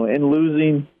 and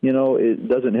losing, it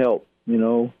doesn't help.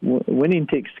 Winning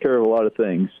takes care of a lot of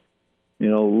things.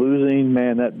 Losing,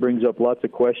 man, that brings up lots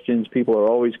of questions. People are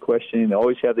always questioning. They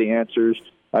always have the answers.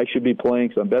 I should be playing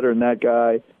because I'm better than that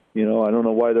guy. I don't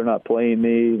know why they're not playing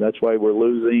me. That's why we're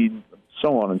losing,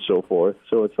 so on and so forth.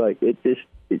 So it's like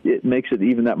it makes it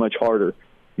even that much harder.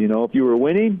 If you were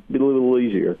winning, it'd be a little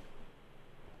easier.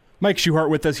 Mike Schuhart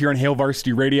with us here on Hail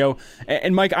Varsity Radio.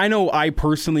 And Mike, I know I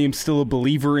personally am still a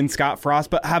believer in Scott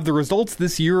Frost, but have the results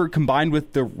this year combined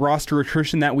with the roster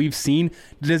attrition that we've seen,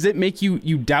 does it make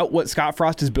you doubt what Scott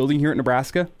Frost is building here at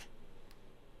Nebraska?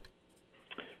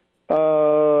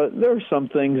 There are some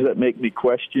things that make me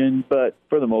question, but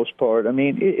for the most part, I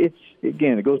mean,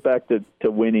 it goes back to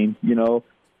winning.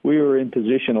 We were in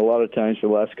position a lot of times for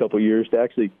the last couple of years to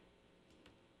actually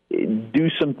do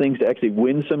some things to actually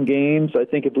win some games. I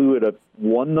think if we would have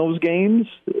won those games,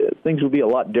 things would be a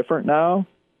lot different now.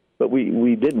 But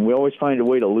we didn't. We always find a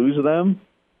way to lose them.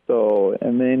 So,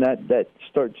 and then that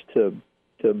starts to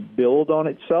build on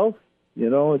itself.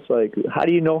 It's like, how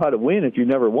do you know how to win if you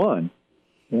never won?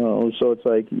 So it's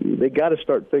like they got to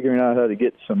start figuring out how to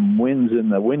get some wins in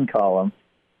the win column.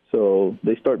 So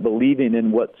they start believing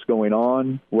in what's going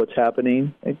on, what's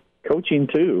happening. And coaching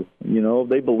too,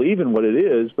 they believe in what it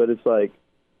is, but it's like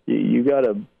you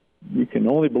can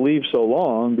only believe so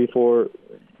long before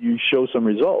you show some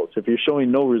results. If you're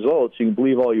showing no results, you can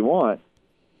believe all you want,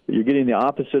 but you're getting the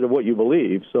opposite of what you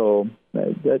believe. So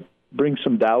that brings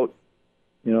some doubt,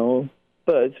 but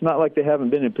it's not like they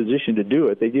haven't been in position to do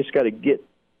it. They just got to get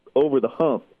over the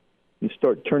hump and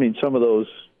start turning some of those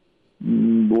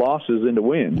losses into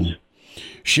wins.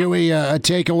 Shuey, a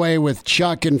takeaway with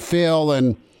Chuck and Phil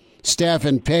and Steph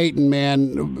and Peyton,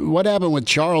 man. What happened with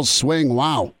Charles Swing?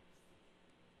 Wow.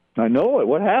 I know it.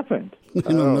 What happened? I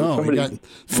don't know.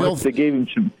 They gave him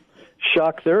some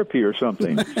shock therapy or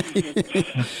something.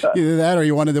 Either that or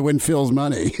you wanted to win Phil's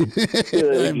money.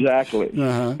 Exactly.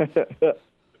 Uh-huh.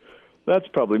 That's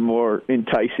probably more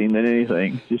enticing than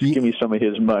anything. Just give me some of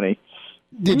his money.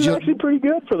 He's actually pretty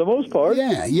good for the most part.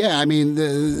 Yeah. I mean,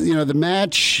 the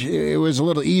match, it was a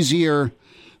little easier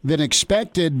than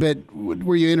expected, but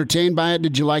were you entertained by it?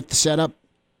 Did you like the setup?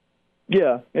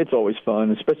 Yeah, it's always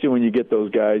fun, especially when you get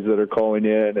those guys that are calling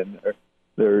in and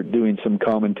they're doing some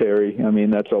commentary. I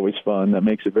mean, that's always fun. That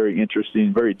makes it very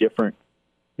interesting, very different,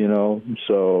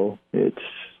 So it's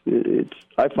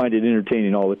I find it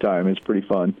entertaining all the time. It's pretty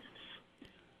fun.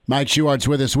 Mike Schuhart's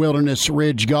with us, Wilderness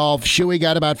Ridge Golf. Shuey,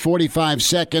 got about 45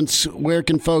 seconds. Where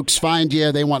can folks find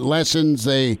you? They want lessons.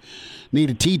 They need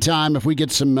a tee time if we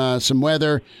get some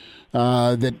weather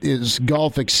that is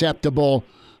golf acceptable.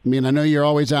 I mean, I know you're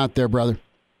always out there, brother.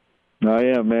 I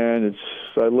am, man.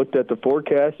 I looked at the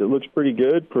forecast. It looks pretty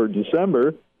good for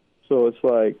December. So it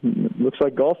looks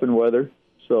like golfing weather.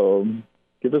 So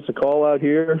give us a call out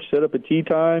here. Set up a tee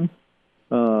time.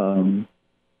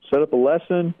 Set up a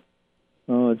lesson.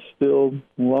 It's still, as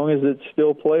long as it's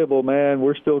still playable, man,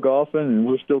 we're still golfing and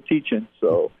we're still teaching.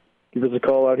 So give us a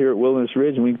call out here at Wilderness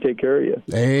Ridge and we can take care of you.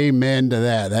 Amen to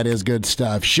that. That is good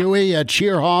stuff. Shuey,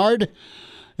 cheer hard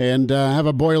and have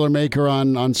a Boilermaker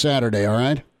on Saturday, all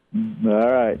right?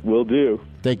 All right, will do.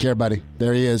 Take care, buddy.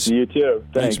 There he is. You too.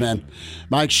 Thanks, man.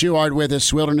 Mike Schuhart with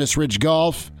us, Wilderness Ridge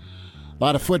Golf. A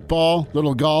lot of football,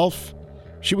 little golf.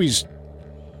 Shuey's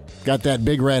got that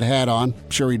big red hat on. I'm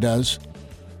sure he does.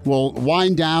 We'll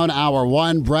wind down hour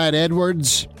one. Brad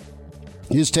Edwards,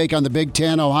 his take on the Big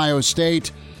Ten, Ohio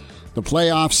State, the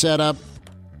playoff setup.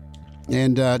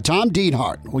 And Tom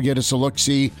Dienhart will get us a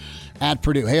look-see at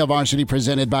Purdue. Hail Varsity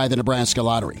presented by the Nebraska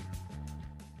Lottery.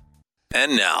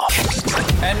 And now,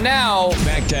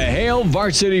 back to Hail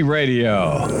Varsity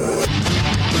Radio.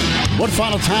 One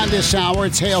final time this hour.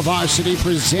 It's Hail Varsity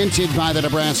presented by the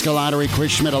Nebraska Lottery.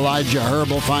 Chris Schmidt, Elijah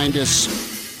Herbal. Find us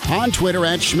on Twitter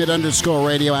at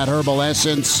Schmidt_radio at Herbal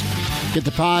Essence. Get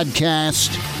the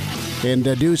podcast and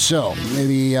do so.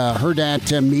 The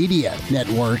Hurrdat Media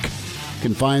Network. You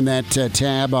can find that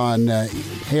tab on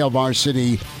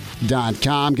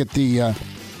HailVarsity.com. Get the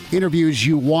interviews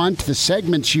you want, the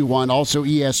segments you want. Also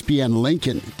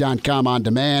ESPNLincoln.com on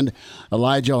demand.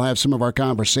 Elijah will have some of our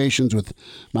conversations with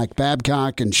Mike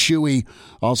Babcock and Shuey.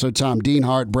 Also Tom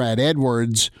Dienhart, Brad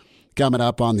Edwards. Coming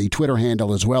up on the Twitter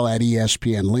handle as well at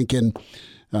ESPN Lincoln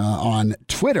on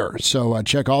Twitter. So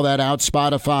check all that out.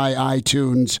 Spotify,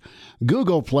 iTunes,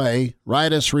 Google Play.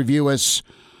 Write us, review us,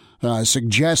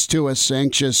 suggest to us.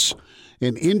 Anxious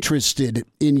and interested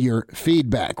in your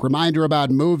feedback. Reminder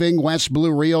about moving. West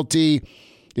Blue Realty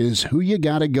is who you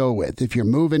got to go with. If you're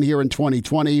moving here in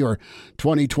 2020 or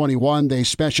 2021, they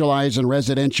specialize in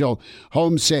residential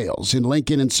home sales in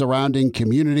Lincoln and surrounding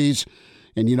communities.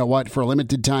 And you know what? For a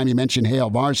limited time, you mentioned Hale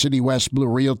Varsity, West Blue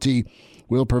Realty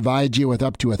will provide you with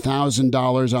up to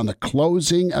 $1,000 on the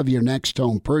closing of your next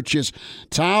home purchase.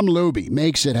 Tom Luby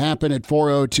makes it happen at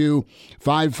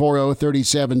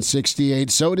 402-540-3768.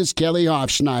 So does Kelly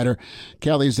Hofschneider.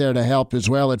 Kelly's there to help as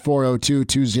well at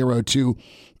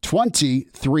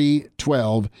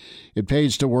 402-202-2312. It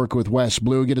pays to work with West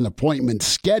Blue. Get an appointment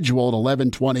scheduled,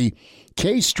 1120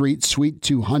 K Street, Suite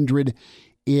 200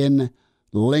 in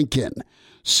Lincoln.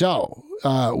 So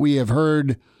we have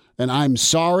heard an I'm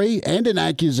sorry and an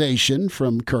accusation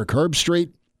from Kirk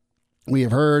Herbstreit. We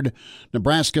have heard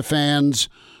Nebraska fans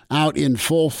out in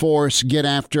full force get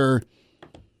after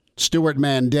Stuart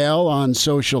Mandel on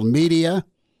social media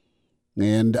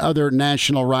and other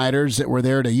national writers that were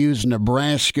there to use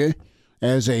Nebraska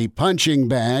as a punching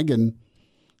bag. And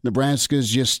Nebraska's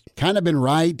just kind of been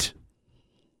right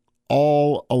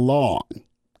all along.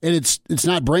 And it's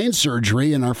not brain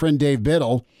surgery. And our friend Dave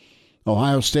Biddle,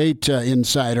 Ohio State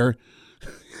insider,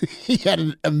 he had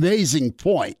an amazing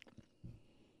point.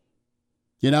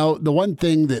 You know, the one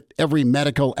thing that every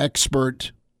medical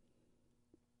expert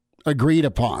agreed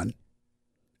upon,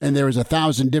 and there was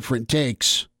 1,000 different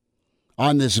takes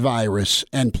on this virus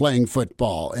and playing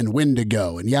football and when to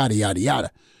go and yada, yada, yada,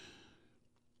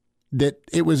 that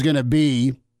it was going to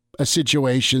be a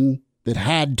situation that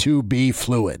had to be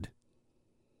fluid.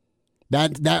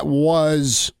 That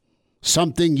was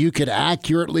something you could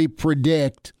accurately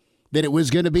predict, that it was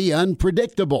going to be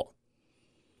unpredictable.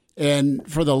 And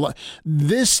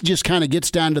this just kind of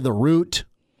gets down to the root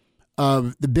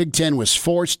of the Big Ten was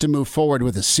forced to move forward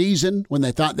with a season when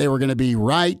they thought they were going to be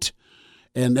right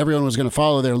and everyone was going to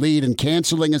follow their lead in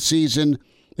canceling a season.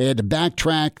 They had to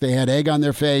backtrack. They had egg on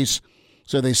their face.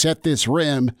 So they set this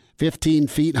rim 15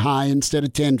 feet high instead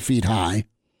of 10 feet high.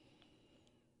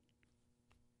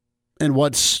 And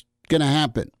what's going to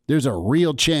happen? There's a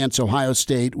real chance Ohio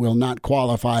State will not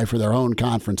qualify for their own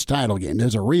conference title game.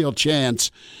 There's a real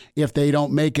chance, if they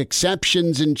don't make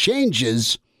exceptions and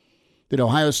changes, that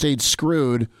Ohio State's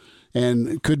screwed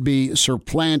and could be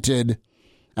supplanted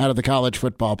out of the college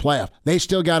football playoff. They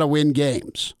still got to win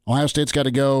games. Ohio State's got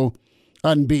to go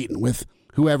unbeaten with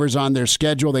whoever's on their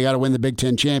schedule. They got to win the Big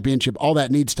Ten championship. All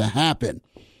that needs to happen.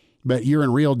 But you're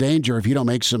in real danger if you don't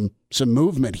make some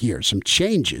movement here, some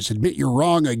changes. Admit you're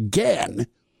wrong again.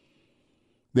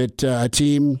 That a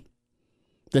team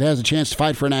that has a chance to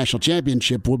fight for a national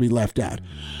championship will be left out.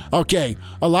 Okay,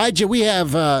 Elijah, we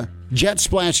have Jet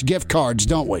Splash gift cards,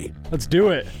 don't we? Let's do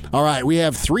it. All right, we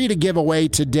have 3 to give away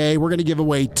today. We're going to give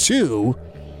away 2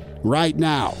 right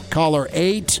now. Caller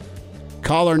 8,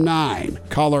 caller 9.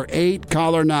 Caller 8,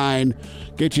 caller 9.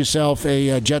 Get yourself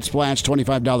a Jet Splash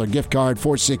 $25 gift card,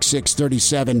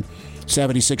 466-3776,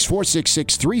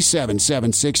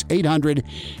 466-3776,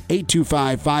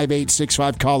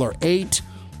 800-825-5865. Caller 8,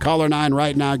 caller 9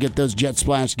 right now. Get those Jet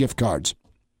Splash gift cards.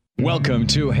 Welcome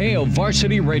to Hale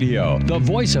Varsity Radio, the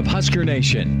voice of Husker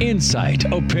Nation. Insight,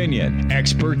 opinion,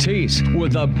 expertise,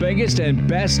 with the biggest and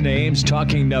best names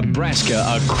talking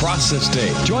Nebraska across the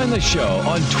state. Join the show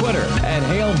on Twitter at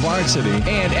Hale Varsity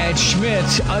and at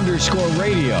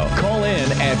Schmidt_radio. Call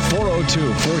in at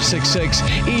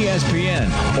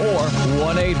 402-466-ESPN or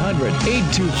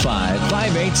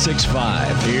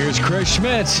 1-800-825-5865. Here's Chris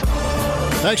Schmidt.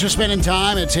 Thanks for spending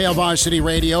time. It's Hale Varsity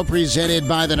Radio, presented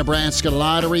by the Nebraska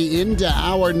Lottery. Into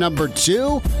hour number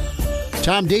 2.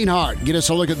 Tom Dienhart, get us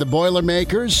a look at the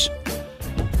Boilermakers.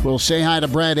 We'll say hi to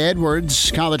Brad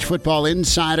Edwards, college football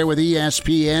insider with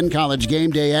ESPN, College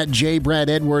Game Day at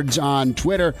 @JBradEdwards on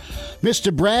Twitter.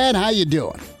 Mr. Brad, how you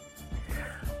doing?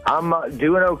 I'm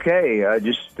doing okay.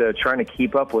 Just trying to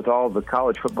keep up with all the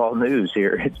college football news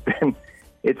here.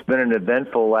 It's been an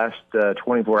eventful last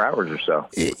 24 hours or so.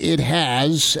 It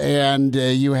has, and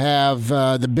you have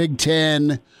the Big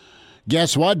Ten.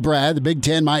 Guess what, Brad? The Big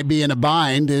Ten might be in a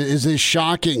bind. Is this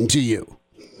shocking to you?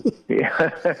 Yeah.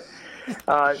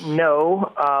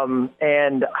 No,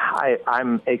 and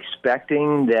I'm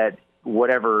expecting that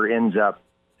whatever ends up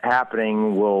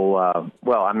happening will.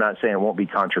 Well, I'm not saying it won't be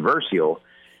controversial,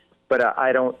 but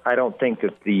I don't think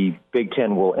that the Big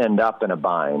Ten will end up in a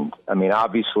bind. I mean,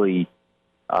 obviously.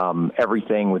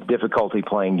 Everything with difficulty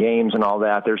playing games and all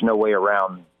that, there's no way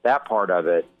around that part of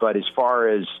it. But as far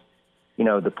as,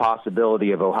 the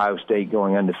possibility of Ohio State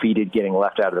going undefeated, getting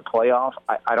left out of the playoff,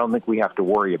 I don't think we have to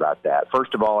worry about that.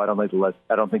 First of all, I don't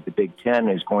think the Big Ten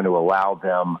is going to allow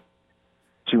them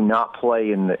to not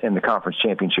play in the conference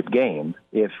championship game.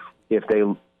 If they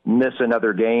miss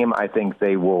another game, I think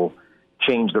they will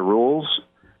change the rules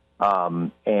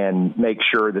and make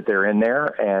sure that they're in there.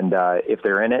 And if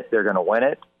they're in it, they're going to win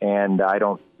it. And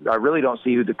I really don't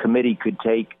see who the committee could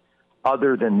take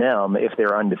other than them if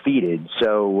they're undefeated.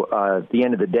 So at the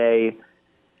end of the day,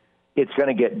 it's going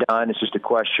to get done. It's just a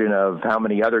question of how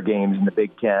many other games in the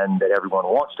Big Ten that everyone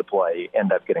wants to play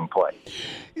end up getting played.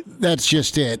 That's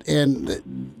just it.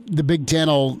 And the Big Ten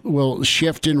will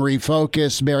shift and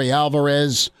refocus. Barry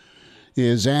Alvarez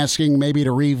is asking maybe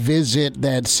to revisit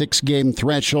that 6-game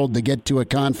threshold to get to a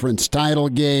conference title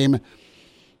game.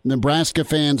 Nebraska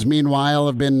fans, meanwhile,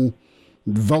 have been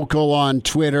vocal on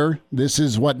Twitter. This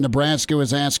is what Nebraska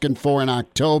was asking for in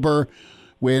October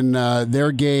when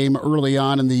their game early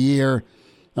on in the year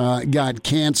got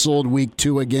canceled week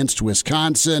 2 against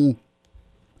Wisconsin.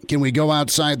 Can we go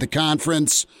outside the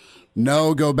conference?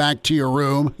 No, go back to your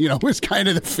room. Was kind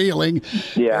of the feeling.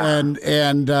 Yeah.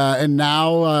 And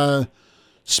now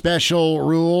special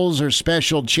rules or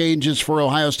special changes for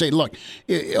Ohio State. Look,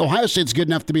 Ohio State's good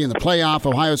enough to be in the playoff.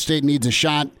 Ohio State needs a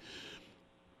shot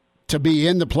to be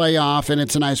in the playoff, and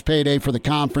it's a nice payday for the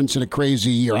conference in a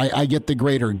crazy year. I get the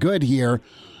greater good here.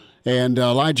 And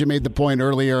Elijah made the point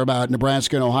earlier about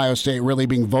Nebraska and Ohio State really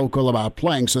being vocal about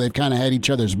playing, so they've kind of had each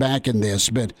other's back in this.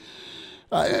 But,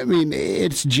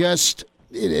 it's just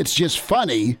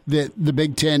funny that the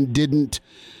Big Ten didn't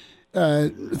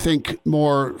think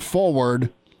more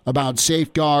forward about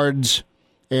safeguards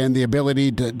and the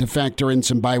ability to factor in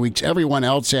some bye weeks. Everyone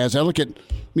else has. Look at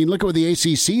what the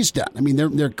ACC's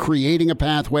done. They're creating a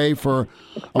pathway for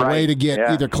a way to get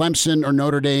either Clemson or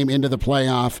Notre Dame into the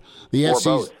playoff. Or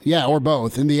both. Yeah, or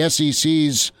both. And the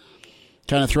SEC's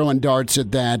kind of throwing darts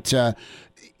at that.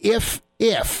 If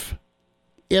the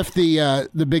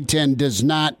Big Ten does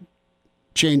not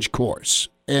change course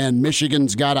and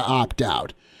Michigan's got to opt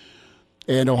out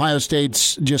and Ohio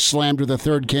State's just slammed with a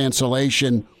third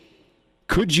cancellation,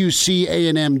 could you see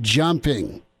A&M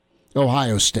jumping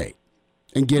Ohio State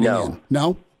and getting in?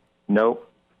 No? No,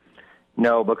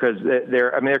 because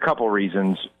there are a couple of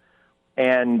reasons.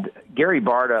 And Gary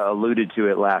Barta alluded to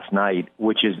it last night,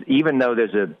 which is even though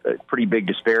there's a pretty big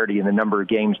disparity in the number of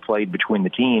games played between the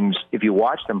teams, if you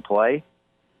watch them play,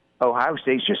 Ohio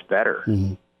State's just better.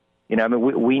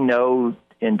 Mm-hmm. We know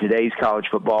in today's college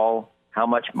football how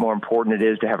much more important it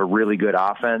is to have a really good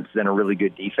offense than a really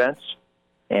good defense.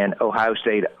 And Ohio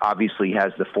State obviously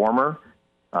has the former.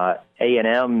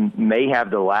 A&M may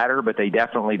have the latter, but they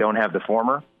definitely don't have the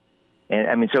former.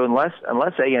 And so unless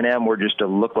A&M were just to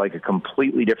look like a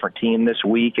completely different team this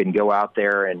week and go out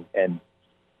there and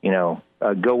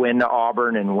go into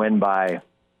Auburn and win by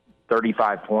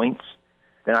 35 points,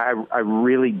 then I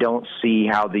really don't see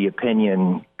how the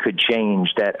opinion could change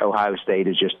that Ohio State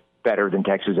is just better than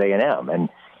Texas A&M. And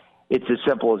it's as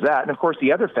simple as that. And, of course,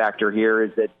 the other factor here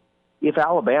is that if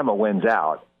Alabama wins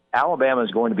out, Alabama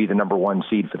is going to be the number 1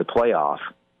 seed for the playoff.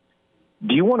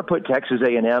 Do you want to put Texas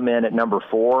A&M in at number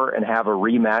 4 and have a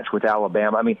rematch with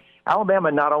Alabama?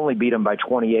 Alabama not only beat them by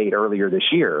 28 earlier this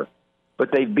year,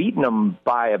 but they've beaten them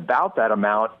by about that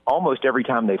amount almost every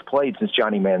time they've played since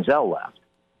Johnny Manziel left.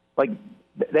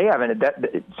 They haven't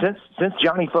since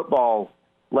Johnny Football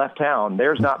left town.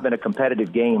 There's not been a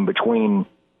competitive game between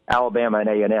Alabama and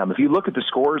A&M. If you look at the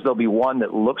scores, there'll be one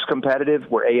that looks competitive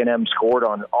where A&M scored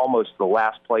on almost the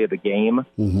last play of the game,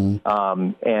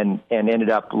 and ended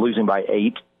up losing by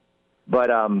 8. But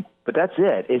that's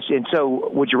it. And so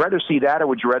would you rather see that, or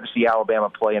would you rather see Alabama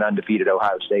play an undefeated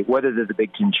Ohio State, whether they're the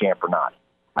Big Ten champ or not?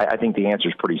 I think the answer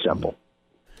is pretty simple.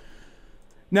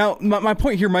 Now, my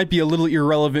point here might be a little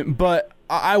irrelevant, but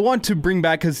I want to bring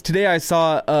back, because today I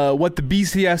saw what the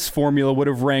BCS formula would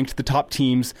have ranked the top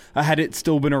teams had it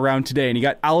still been around today. And you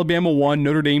got Alabama 1,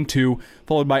 Notre Dame 2,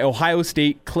 followed by Ohio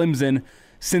State, Clemson,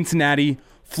 Cincinnati,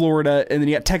 Florida, and then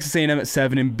you got Texas A&M at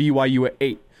 7 and BYU at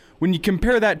 8. When you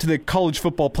compare that to the college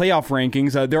football playoff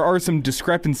rankings, there are some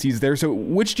discrepancies there. So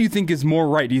which do you think is more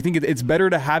right? Do you think it's better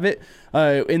to have it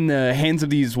in the hands of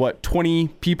these, 20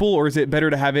 people, or is it better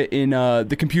to have it in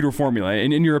the computer formula,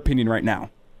 in your opinion right now?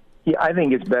 Yeah, I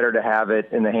think it's better to have it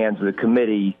in the hands of the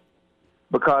committee,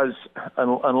 because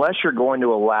unless you're going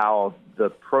to allow the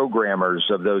programmers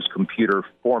of those computer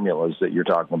formulas that you're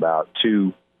talking about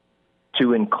to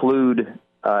include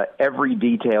every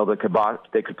detail that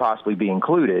could possibly be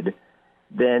included,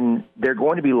 then they're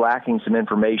going to be lacking some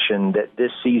information that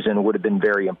this season would have been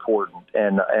very important.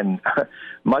 And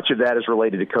much of that is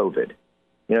related to COVID.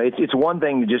 It's one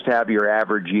thing to just have your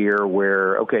average year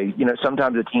where,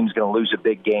 sometimes a team's going to lose a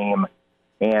big game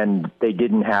and they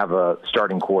didn't have a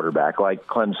starting quarterback, like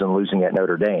Clemson losing at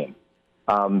Notre Dame.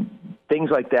 Things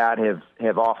like that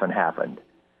have often happened.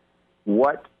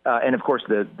 and of course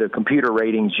the computer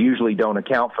ratings usually don't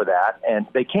account for that, and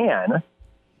they can.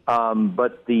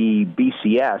 But the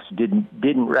BCS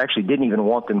didn't even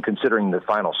want them considering the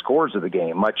final scores of the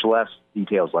game, much less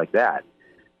details like that.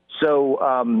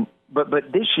 So,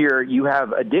 but this year you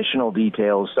have additional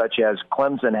details such as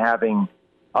Clemson having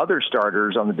other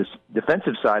starters on the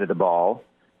defensive side of the ball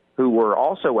who were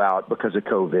also out because of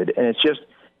COVID, and it's just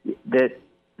that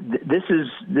this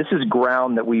is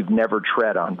ground that we've never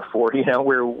tread on before.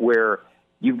 Where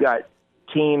you've got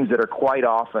teams that are quite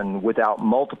often without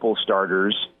multiple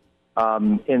starters.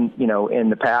 In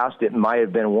the past, it might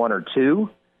have been one or two.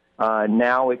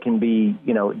 Now it can be,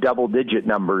 double-digit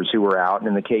numbers who were out. And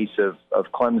in the case of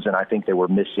Clemson, I think they were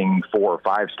missing 4 or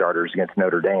 5 starters against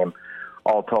Notre Dame,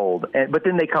 all told. But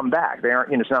then they come back. They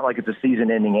aren't. It's not like it's a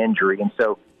season-ending injury. And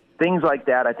so things like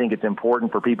that, I think it's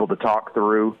important for people to talk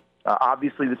through.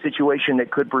 Obviously, the situation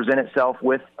that could present itself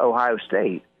with Ohio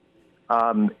State,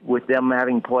 with them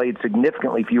having played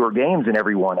significantly fewer games than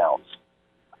everyone else.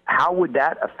 How would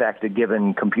that affect a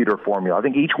given computer formula? I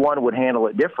think each one would handle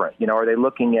it different. Are they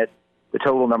looking at the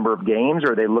total number of games,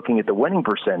 or are they looking at the winning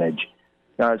percentage?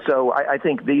 So I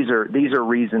think these are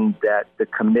reasons that the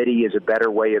committee is a better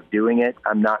way of doing it.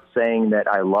 I'm not saying that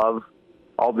I love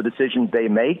all the decisions they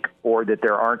make or that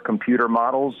there aren't computer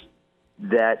models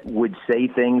that would say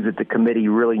things that the committee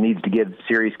really needs to give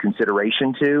serious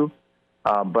consideration to.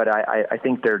 But I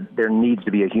think there needs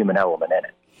to be a human element in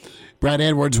it. Brad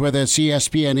Edwards with us,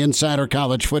 ESPN Insider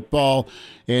College Football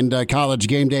and College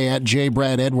Game Day at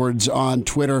 @JBradEdwards on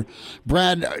Twitter.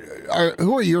 Brad,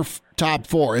 who are your top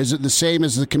 4? Is it the same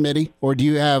as the committee, or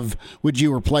would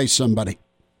you replace somebody?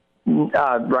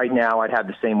 Right now, I'd have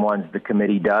the same ones the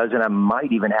committee does, and I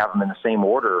might even have them in the same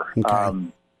order. Okay.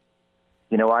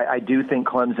 I do think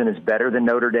Clemson is better than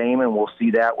Notre Dame, and we'll see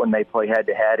that when they play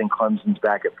head-to-head and Clemson's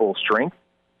back at full strength.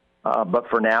 But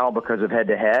for now, because of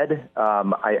head-to-head,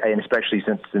 and especially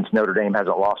since Notre Dame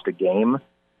hasn't lost a game,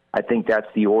 I think that's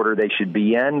the order they should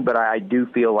be in. But I do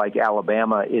feel like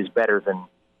Alabama is better than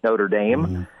Notre Dame.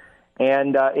 Mm-hmm.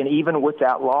 And even with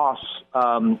that loss,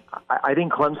 I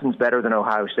think Clemson's better than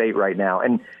Ohio State right now.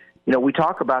 And, we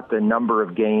talk about the number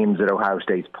of games that Ohio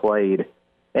State's played,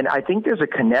 and I think there's a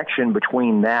connection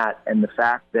between that and the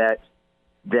fact that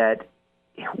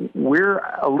we're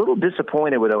a little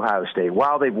disappointed with Ohio State.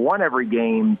 While they've won every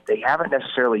game, they haven't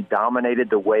necessarily dominated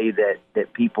the way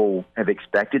that people have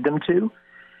expected them to.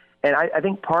 And I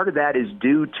think part of that is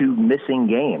due to missing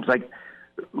games. Like,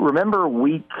 remember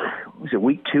week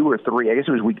 2 or 3? I guess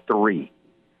it was week 3,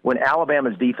 when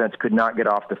Alabama's defense could not get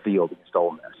off the field against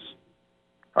Ole Miss.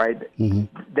 All right?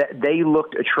 Mm-hmm. They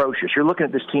looked atrocious. You're looking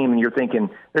at this team and you're thinking,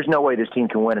 there's no way this team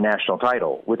can win a national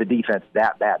title with a defense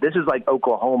that bad. This is like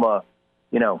Oklahoma,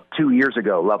 2 years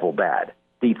ago level bad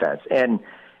defense. And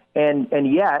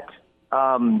yet,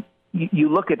 you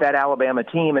look at that Alabama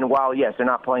team, and while, yes, they're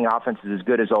not playing offenses as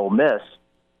good as Ole Miss,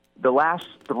 the last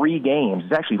 3 games,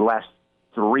 it's actually the last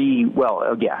 3,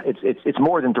 it's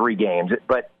more than 3 games,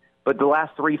 but the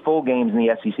last 3 full games in the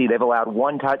SEC, they've allowed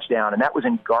 1 touchdown, and that was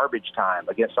in garbage time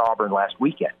against Auburn last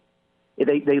weekend.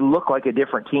 They look like a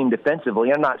different team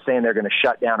defensively. I'm not saying they're going to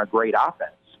shut down a great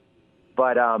offense.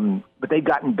 But they've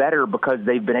gotten better because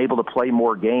they've been able to play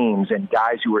more games, and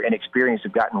guys who are inexperienced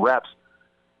have gotten reps.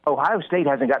 Ohio State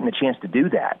hasn't gotten the chance to do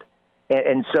that.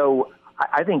 And so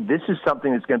I think this is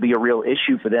something that's going to be a real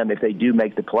issue for them if they do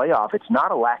make the playoff. It's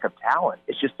not a lack of talent.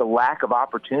 It's just a lack of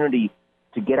opportunity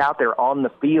to get out there on the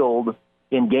field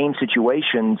in game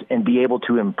situations and be able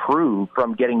to improve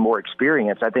from getting more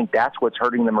experience. I think that's what's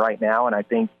hurting them right now, and I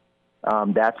think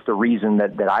that's the reason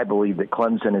that I believe that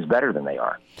Clemson is better than they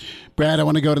are. Brad, I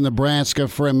want to go to Nebraska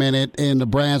for a minute. And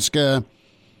Nebraska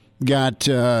got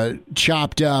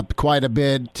chopped up quite a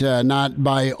bit, not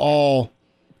by all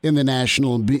in the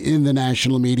national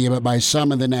media, but by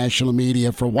some of the national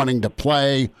media for wanting to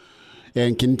play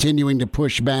and continuing to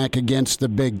push back against the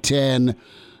Big Ten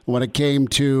when it came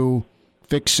to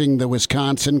fixing the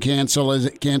Wisconsin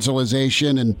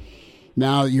cancelization. And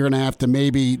now you're going to have to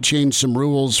maybe change some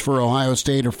rules for Ohio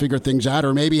State or figure things out,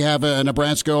 or maybe have a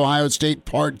Nebraska-Ohio State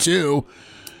Part 2.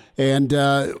 And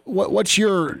what's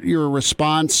your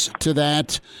response to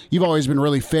that? You've always been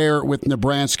really fair with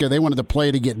Nebraska. They wanted to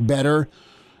play to get better,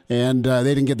 and they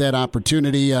didn't get that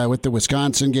opportunity with the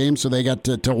Wisconsin game, so they got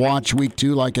to watch week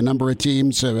 2 like a number of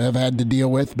teams have had to deal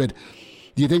with. But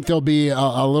do you think there'll be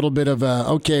a little bit of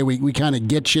we kind of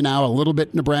get you now a little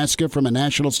bit, Nebraska, from a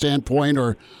national standpoint,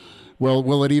 or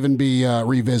will it even be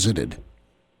revisited?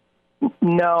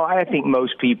 No, I think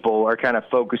most people are kind of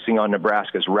focusing on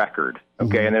Nebraska's record,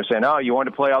 okay? Mm-hmm. And they're saying, "Oh, you want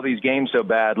to play all these games so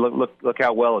bad. Look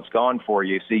how well it's gone for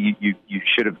you. See, you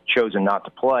should have chosen not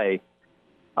to play."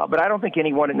 But I don't think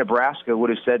anyone at Nebraska would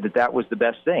have said that was the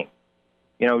best thing.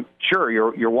 Sure,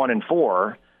 you're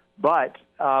 1-4, but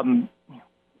are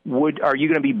you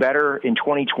going to be better in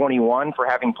 2021 for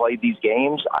having played these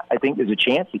games? I think there's a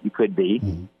chance that you could be.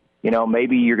 Mm-hmm.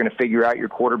 Maybe you're going to figure out your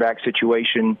quarterback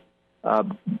situation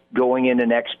going into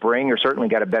next spring, or certainly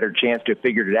got a better chance to have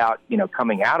figured it out,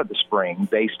 coming out of the spring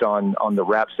based on the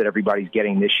reps that everybody's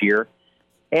getting this year.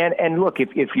 And look,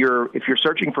 if you're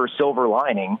searching for a silver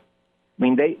lining, I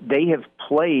mean, they have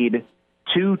played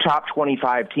 2 top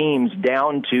 25 teams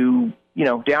down to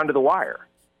the wire.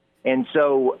 And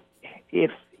so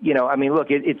it's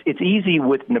easy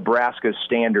with Nebraska's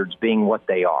standards being what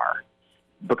they are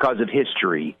because of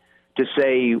history to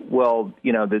say, well,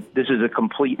 this is a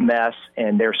complete mess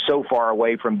and they're so far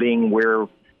away from being where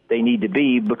they need to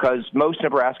be, because most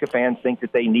Nebraska fans think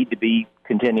that they need to be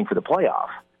contending for the playoff.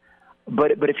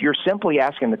 But if you're simply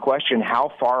asking the question,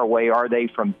 how far away are they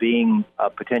from being a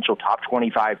potential top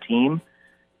 25 team?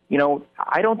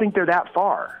 I don't think they're that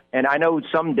far. And I know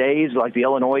some days, like the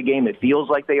Illinois game, it feels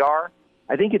like they are.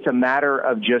 I think it's a matter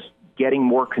of just getting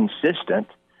more consistent,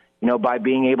 by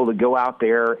being able to go out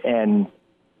there and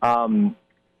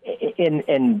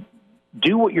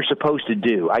do what you're supposed to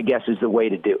do, I guess, is the way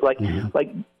to do. Like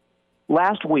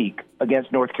last week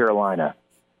against North Carolina,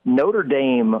 Notre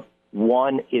Dame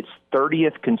won its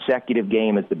 30th consecutive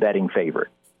game as the betting favorite.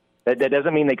 That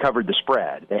doesn't mean they covered the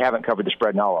spread. They haven't covered the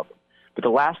spread in all of them. But the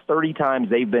last 30 times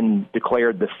they've been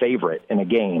declared the favorite in a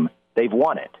game, they've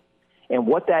won it. And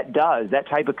what that does, that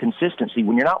type of consistency,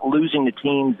 when you're not losing to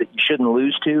teams that you shouldn't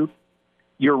lose to,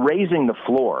 you're raising the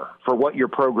floor for what your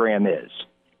program is.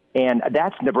 And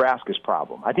that's Nebraska's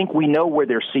problem. I think we know where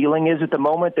their ceiling is at the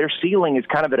moment. Their ceiling is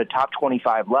kind of at a top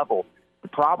 25 level. The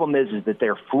problem is that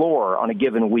their floor on a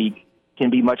given week can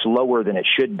be much lower than it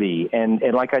should be. And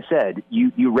like I said,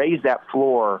 you raise that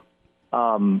floor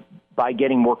by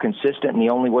getting more consistent, and the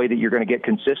only way that you're going to get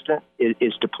consistent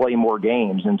is to play more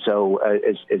games. And so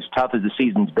as tough as the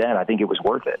season's been, I think it was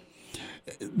worth it.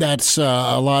 That's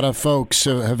a lot of folks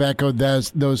have echoed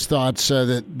those thoughts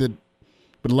that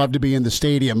would love to be in the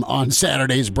stadium on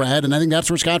Saturdays, Brad. And I think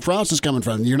that's where Scott Frost is coming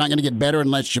from. You're not going to get better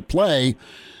unless you play.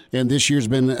 And this year's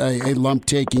been a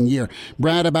lump-taking year.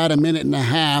 Brad, about a minute and a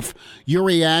half, your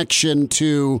reaction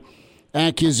to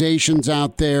accusations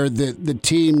out there that the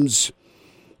teams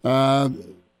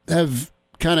have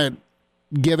kind of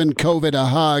given COVID a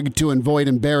hug to avoid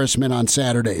embarrassment on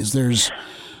Saturdays. There's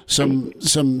some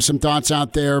thoughts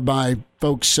out there by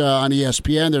folks on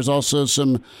ESPN. There's also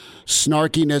some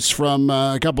snarkiness from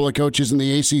a couple of coaches in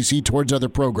the ACC towards other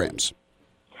programs.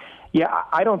 Yeah,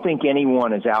 I don't think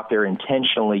anyone is out there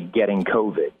intentionally getting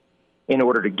COVID in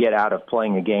order to get out of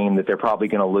playing a game that they're probably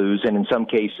going to lose, and in some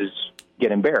cases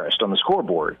get embarrassed on the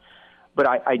scoreboard. But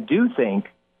I do think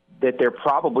that there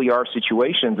probably are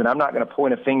situations, and I'm not going to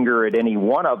point a finger at any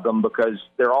one of them because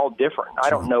they're all different. I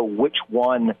don't know which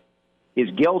one is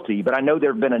guilty, but I know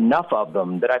there have been enough of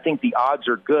them that I think the odds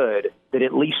are good that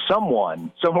at least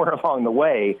someone, somewhere along the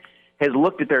way, has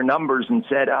looked at their numbers and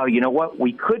said, oh, you know what,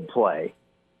 we could play.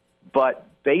 But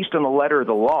based on the letter of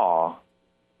the law,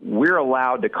 we're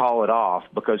allowed to call it off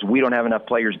because we don't have enough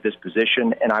players at this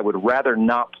position, and I would rather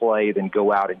not play than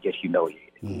go out and get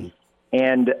humiliated. Mm-hmm.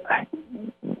 And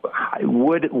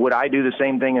would I do the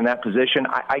same thing in that position?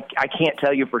 I can't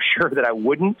tell you for sure that I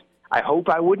wouldn't. I hope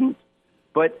I wouldn't.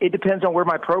 But it depends on where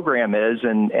my program is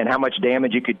and how much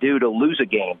damage it could do to lose a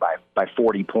game by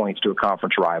 40 points to a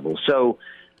conference rival. So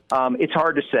it's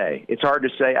hard to say. It's hard to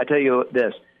say. I tell you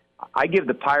this. I give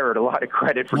the Pirate a lot of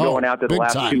credit for going out there the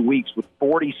last 2 weeks with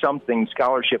 40-something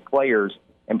scholarship players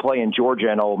and playing Georgia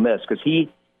and Ole Miss, because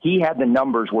he had the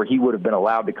numbers where he would have been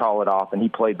allowed to call it off, and he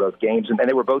played both games, and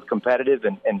they were both competitive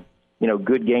and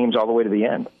good games all the way to the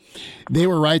end. They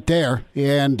were right there,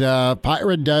 and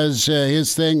Pirate does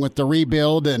his thing with the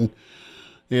rebuild, and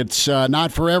it's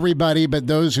not for everybody, but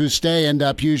those who stay end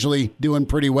up usually doing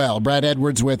pretty well. Brad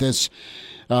Edwards with us.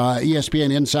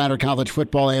 ESPN Insider College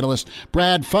Football Analyst.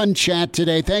 Brad, fun chat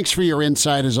today. Thanks for your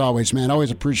insight as always, man. Always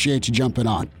appreciate you jumping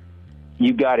on.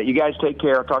 You got it. You guys take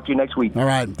care. I'll talk to you next week. All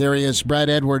right. There he is, Brad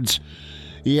Edwards,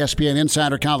 ESPN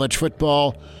Insider College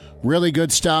Football. Really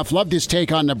good stuff. Loved his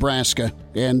take on Nebraska,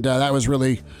 and that was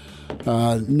really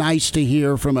nice to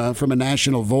hear from a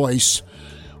national voice.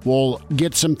 We'll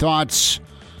get some thoughts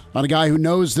on a guy who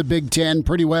knows the Big Ten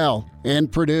pretty well,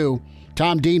 and Purdue.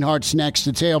 Tom Dienhart's next.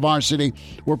 It's Hail Varsity.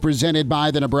 We're presented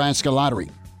by the Nebraska Lottery.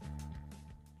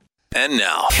 And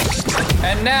now,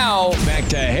 back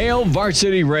to Hail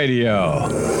Varsity Radio.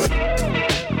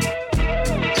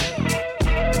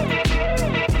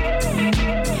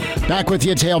 Back with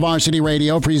you, Hail Varsity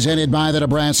Radio, presented by the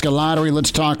Nebraska Lottery. Let's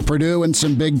talk Purdue and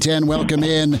some Big Ten. Welcome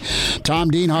in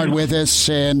Tom Dienhart with us,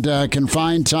 and can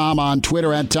find Tom on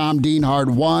Twitter at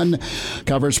TomDienhart1.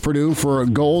 Covers Purdue for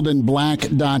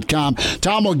goldandblack.com.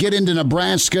 Tom, we'll get into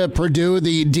Nebraska, Purdue,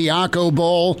 the Diaco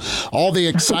Bowl, all the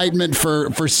excitement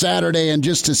for Saturday in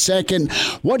just a second.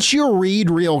 What's your read,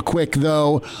 real quick,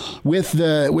 though, with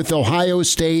Ohio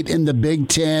State in the Big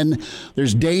Ten?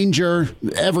 There's danger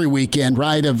every weekend,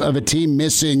 right, of a team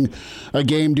missing a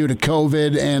game due to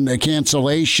COVID and a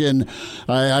cancellation.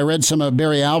 I read some of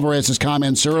Barry Alvarez's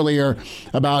comments earlier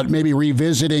about maybe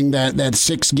revisiting that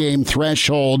 6-game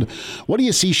threshold. What do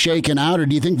you see shaking out, or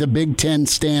do you think the Big Ten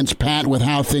stands pat with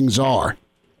how things are?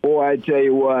 Boy, I tell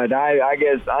you what, I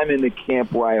guess I'm in the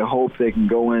camp where I hope they can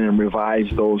go in and revise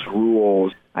those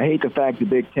rules. I hate the fact the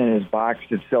Big Ten has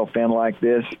boxed itself in like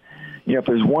this. You know, if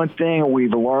there's one thing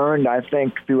we've learned, I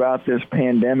think, throughout this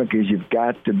pandemic is you've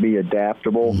got to be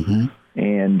adaptable. Mm-hmm.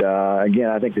 And, again,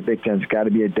 I think the Big Ten's got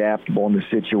to be adaptable in the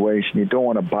situation. You don't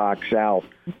want to box out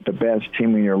the best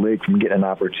team in your league from getting an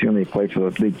opportunity to play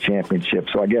for the league championship.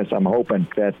 So I guess I'm hoping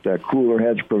that cooler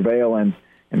heads prevail and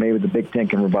maybe the Big Ten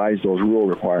can revise those rule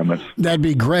requirements. That'd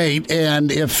be great.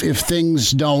 And if things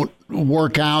don't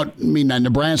work out, I mean,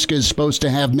 Nebraska is supposed to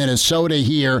have Minnesota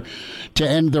here to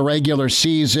end the regular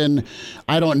season.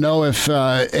 I don't know if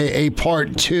a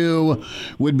part 2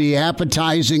 would be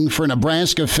appetizing for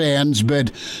Nebraska fans,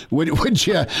 but would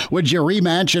you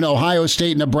rematch in Ohio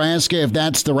State, Nebraska if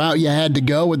that's the route you had to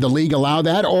go? Would the league allow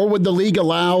that, or would the league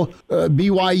allow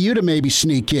BYU to maybe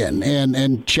sneak in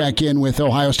and check in with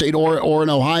Ohio State, or an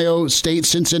Ohio State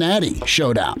Cincinnati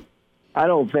showdown? I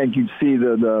don't think you'd see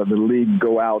the league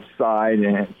go outside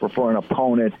and for an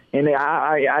opponent. And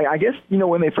I guess, you know,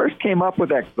 when they first came up with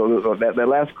that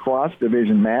last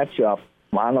cross-division matchup,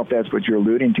 I don't know if that's what you're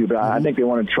alluding to, but I think they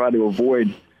want to try to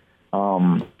avoid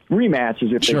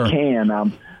rematches if they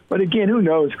can. But again, who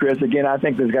knows, Chris? Again, I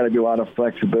think there's got to be a lot of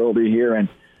flexibility here. And,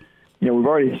 you know, we've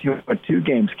already seen 2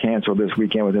 games canceled this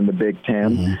weekend within the Big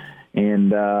Ten. Mm-hmm.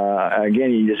 And,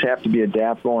 again, you just have to be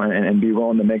adaptable and be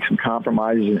willing to make some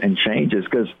compromises and changes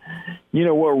because, you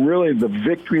know, what really the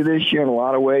victory this year in a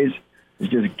lot of ways is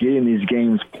just getting these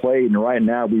games played. And right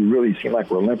now we really seem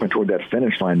like we're limping toward that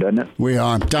finish line, doesn't it? We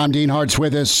are. Tom Dienhart's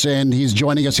with us, and he's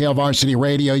joining us, Hail Varsity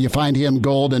Radio. You find him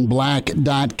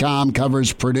goldandblack.com,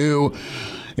 covers Purdue.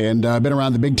 And been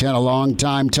around the Big Ten a long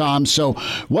time, Tom. So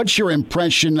what's your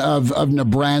impression of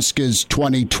Nebraska's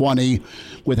 2020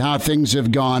 with how things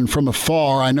have gone from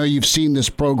afar? I know you've seen this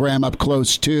program up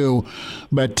close, too.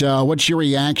 But what's your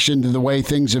reaction to the way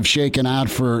things have shaken out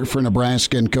for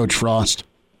Nebraska and Coach Frost?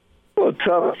 Well, a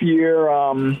tough year.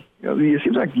 It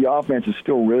seems like the offense is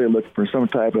still really looking for some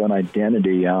type of an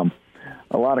identity. A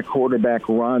lot of quarterback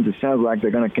runs. It sounds like they're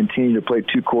going to continue to play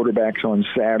 2 quarterbacks on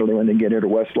Saturday when they get here to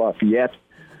West Lafayette.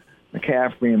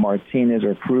 McCaffrey and Martinez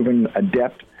are proven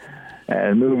adept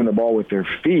at moving the ball with their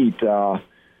feet.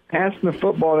 Passing the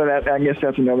football, I guess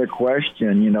that's another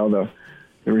question. You know,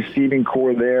 the receiving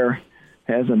core there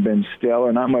hasn't been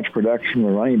stellar. Not much production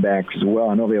with running backs as well.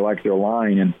 I know they like their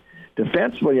line. And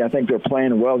defensively, I think they're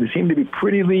playing well. They seem to be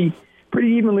pretty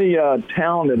evenly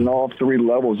talented in all 3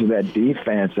 levels of that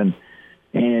defense.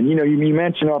 And, you know, you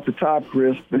mentioned off the top,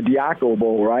 Chris, the Diaco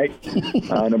Bowl, right?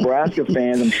 Nebraska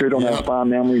fans, I'm sure, don't have fond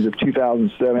memories of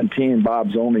 2017,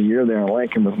 Bob's only year there in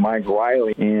Lincoln with Mike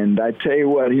Riley. And I tell you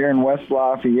what, here in West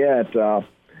Lafayette,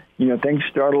 you know, things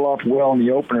started off well in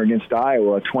the opener against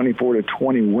Iowa, a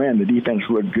 24-20 win. The defense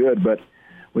looked good, but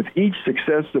with each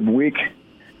successive week,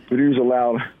 Purdue's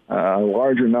allowed a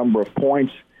larger number of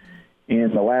points.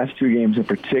 In the last 2 games in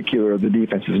particular, the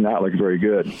defense has not looked very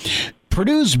good.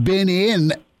 Purdue's been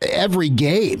in every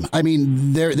game. I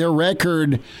mean, their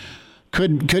record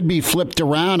could be flipped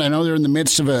around. I know they're in the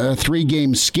midst of a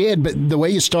 3-game skid, but the way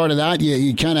you started out,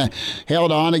 you kind of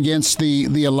held on against the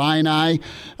Illini.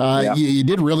 You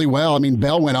did really well. I mean,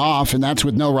 Bell went off, and that's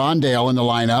with no Rondale in the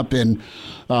lineup, and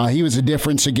he was a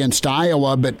difference against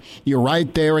Iowa, but you're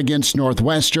right there against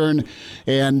Northwestern.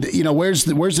 And, you know, where's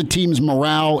the team's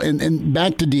morale? And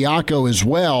back to Diaco as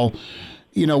well.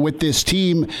 You know, with this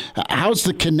team, how's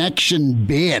the connection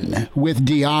been with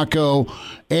Diaco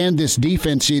and this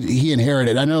defense he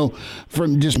inherited? I know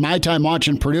from just my time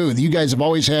watching Purdue, you guys have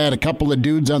always had a couple of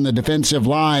dudes on the defensive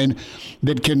line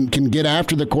that can get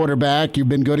after the quarterback. You've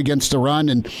been good against the run,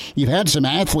 and you've had some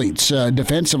athletes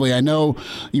defensively. I know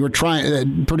you were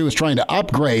Purdue was trying to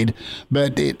upgrade,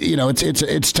 but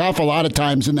it's tough a lot of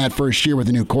times in that first year with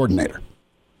a new coordinator.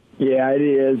 Yeah, it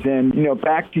is. And,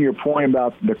 back to your point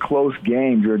about the close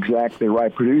games, you're exactly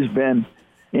right. Purdue's been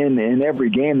in every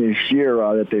game this year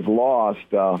that they've lost.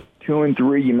 2 and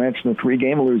 3, you mentioned the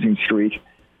 3-game losing streak.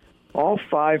 All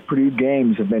 5 Purdue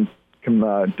games have been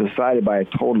decided by a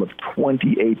total of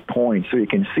 28 points. So you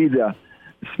can see the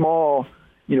small,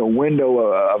 window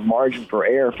of margin for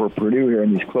error for Purdue here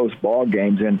in these close ball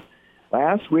games. And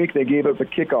last week they gave up a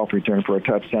kickoff return for a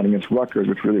touchdown against Rutgers,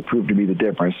 which really proved to be the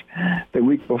difference. The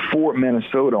week before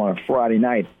Minnesota on a Friday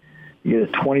night, you get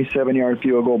a 27-yard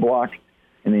field goal block,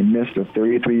 and they missed a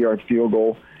 33-yard field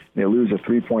goal. They lose a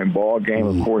 3-point ball game.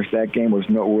 Of course, that game was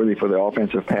noteworthy for the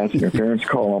offensive pass interference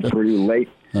call on Purdue late,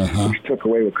 which took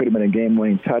away what could have been a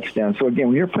game-winning touchdown. So, again,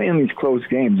 when you're playing these close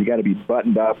games, you got to be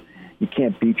buttoned up. You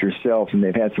can't beat yourself, and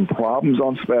they've had some problems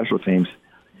on special teams.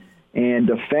 And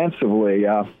defensively,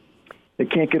 they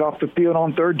can't get off the field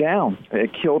on third down.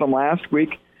 It killed them last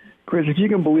week. Chris, if you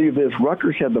can believe this,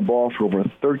 Rutgers had the ball for over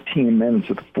 13 minutes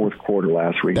of the fourth quarter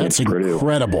last week. That's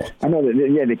incredible. I know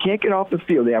that. They can't get off the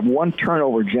field. They have 1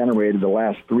 turnover generated the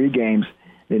last 3 games.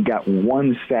 They've got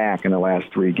 1 sack in the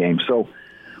last 3 games. So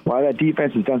while that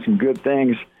defense has done some good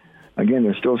things, again,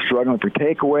 they're still struggling for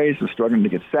takeaways. They're struggling to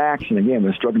get sacks, and again,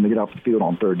 they're struggling to get off the field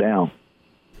on third down.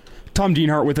 Tom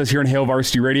Dienhart with us here on Hail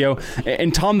Varsity Radio.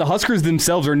 And Tom, the Huskers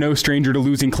themselves are no stranger to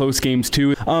losing close games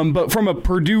too. But from a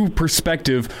Purdue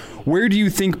perspective, where do you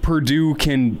think Purdue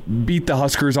can beat the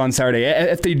Huskers on Saturday?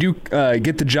 If they do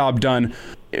get the job done,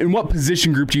 in what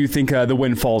position group do you think the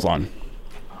win falls on?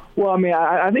 Well,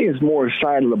 I think it's more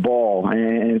side of the ball.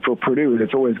 And for Purdue,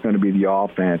 it's always going to be the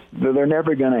offense. They're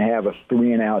never going to have a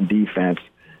 3-and-out defense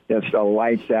that's a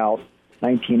lights-out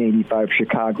 1985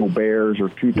 Chicago Bears or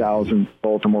 2000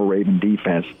 Baltimore Raven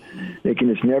defense. They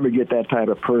can just never get that type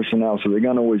of personnel, so they're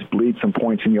going to always bleed some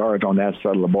points and yards on that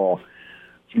side of the ball.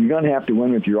 So you're going to have to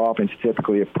win with your offense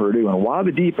typically at Purdue. And while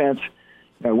the defense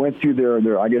went through their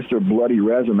bloody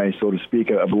resume, so to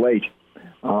speak, of late,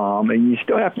 and you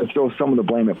still have to throw some of the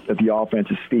blame at the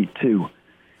offense's feet too.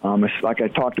 It's like I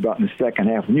talked about in the second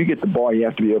half. When you get the ball, you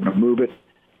have to be able to move it,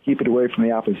 keep it away from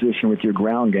the opposition with your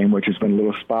ground game, which has been a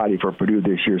little spotty for Purdue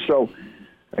this year. So,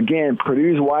 again,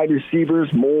 Purdue's wide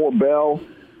receivers, Moore, Bell,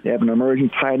 they have an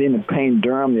emerging tight end in Payne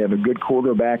Durham. They have a good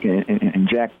quarterback in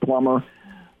Jack Plummer.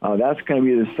 That's going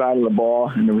to be the side of the ball.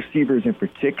 And the receivers in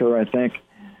particular, I think,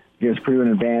 gives Purdue an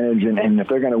advantage. And if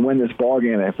they're going to win this ball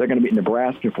game, if they're going to beat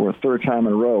Nebraska for a 3rd time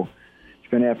in a row,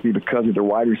 it's going to have to be because of their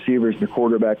wide receivers and the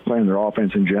quarterback playing their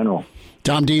offense in general.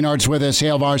 Tom Dienhart's with us,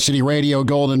 Hail Varsity Radio,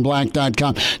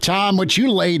 goldenblack.com. Tom, what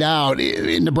you laid out,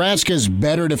 Nebraska's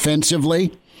better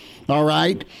defensively, all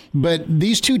right, but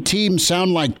these two teams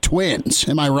sound like twins.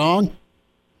 Am I wrong?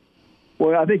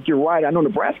 Well, I think you're right. I know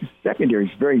Nebraska's secondary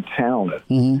is very talented,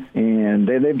 and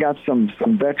they've got some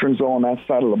veterans on that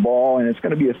side of the ball, and it's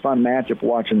going to be a fun matchup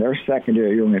watching their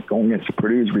secondary going against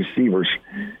Purdue's receivers.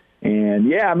 And,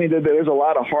 yeah, there's a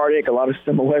lot of heartache, a lot of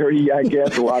similarity, I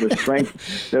guess, a lot of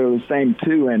strength that are the same,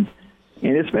 too. And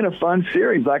it's been a fun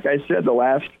series. Like I said, the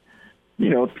last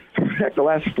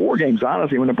 4 games,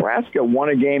 honestly. When Nebraska won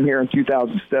a game here in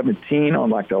 2017 on,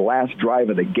 the last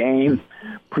drive of the game,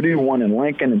 Purdue won in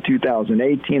Lincoln in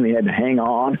 2018. They had to hang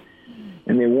on,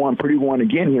 and Purdue won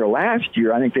again here last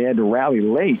year. I think they had to rally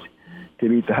late to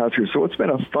beat the Huskers. So it's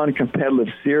been a fun,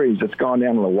 competitive series that's gone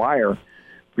down to the wire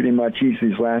pretty much each of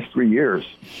these last 3 years.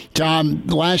 Tom,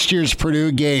 last year's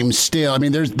Purdue game still,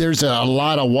 there's a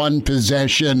lot of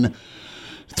one-possession,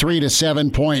 3 to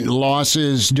 7 point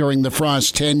losses during the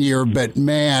Frost tenure, but,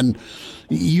 man,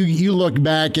 you look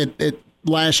back at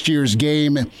last year's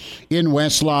game in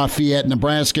West Lafayette,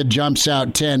 Nebraska jumps out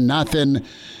 10-0.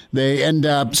 They end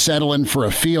up settling for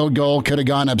a field goal, could have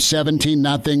gone up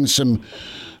 17-0, some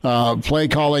play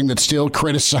calling that's still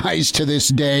criticized to this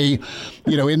day,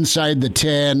 inside the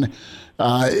 10.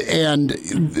 And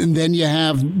then you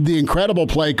have the incredible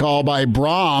play call by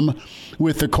Braum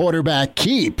with the quarterback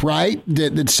keep, right?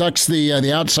 That sucks the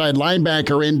outside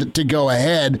linebacker in to go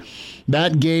ahead.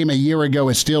 That game a year ago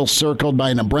is still circled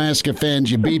by Nebraska fans.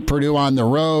 You beat Purdue on the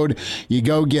road. You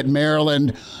go get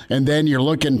Maryland, and then you're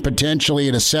looking potentially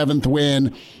at a 7th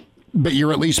win. But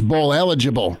you're at least bowl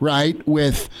eligible, right,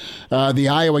 with the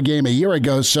Iowa game a year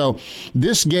ago. So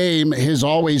this game has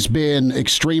always been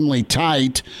extremely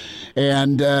tight.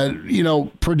 And,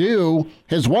 Purdue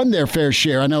has won their fair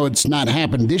share. I know it's not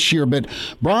happened this year, but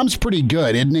Braum's pretty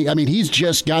good, isn't he? He's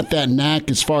just got that knack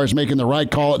as far as making the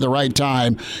right call at the right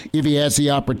time if he has the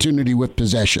opportunity with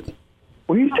possession.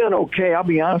 Well, he's done okay. I'll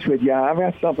be honest with you. I've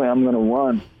got something I'm going to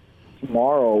run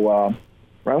tomorrow.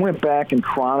 I went back and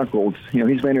chronicled,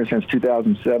 he's been here since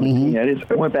 2017.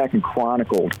 I went back and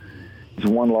chronicled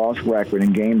one-loss record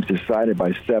in games decided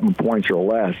by 7 points or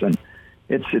less, and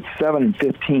it's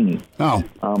 7-15. Oh,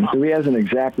 so he hasn't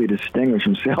exactly distinguished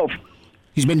himself.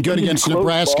 He's been good against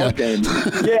Nebraska.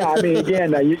 Yeah, I mean,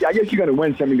 again, I guess you're going to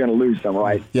win some, you're going to lose some,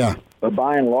 right? Yeah. But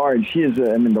by and large,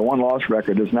 the one-loss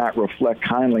record does not reflect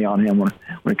kindly on him when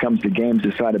it comes to games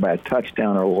decided by a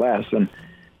touchdown or less. And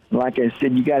like I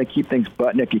said, you got to keep things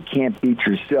buttoned up. You can't beat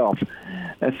yourself.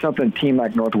 That's something a team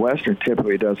like Northwestern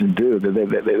typically doesn't do.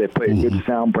 They play a good,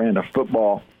 sound brand of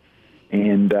football,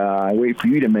 and wait for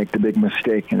you to make the big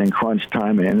mistake and then crunch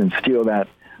time and then steal that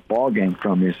ball game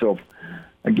from you. So,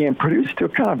 again, Purdue's still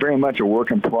kind of very much a work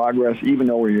in progress, even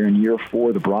though we're in year 4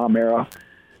 of the Brom era.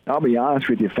 I'll be honest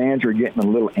with you, fans are getting a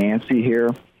little antsy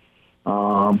here.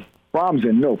 Brom's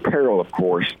in no peril, of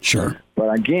course. Sure.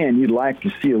 But, again, you'd like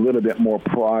to see a little bit more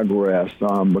progress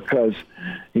because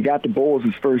he got the Bulls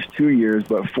his first 2 years,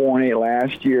 but 4-8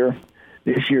 last year.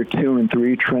 This year,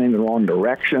 2-3, trending the wrong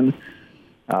direction.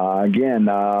 They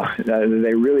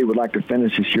really would like to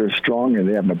finish this year stronger.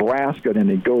 They have Nebraska, then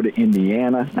they go to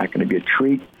Indiana. Not going to be a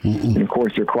treat. Mm-hmm. And, of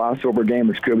course, their crossover game,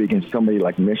 which could be against somebody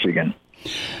like Michigan.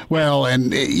 Well,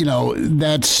 and,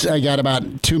 I got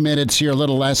about 2 minutes here, a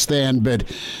little less than, but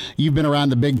you've been around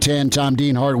the Big Ten, Tom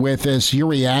Dienhart with us. Your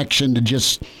reaction to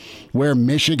just where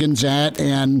Michigan's at,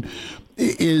 and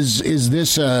is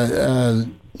this a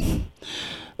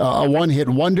one-hit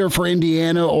wonder for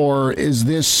Indiana, or is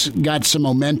this got some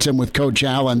momentum with Coach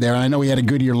Allen there? I know he had a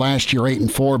good year last year,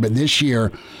 8-4, but this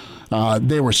year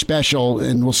they were special,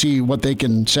 and we'll see what they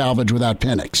can salvage without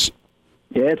Penix.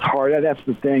 Yeah, it's hard. That's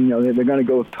the thing. They're going to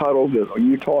go Tuttle, the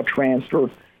Utah transfer,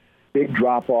 big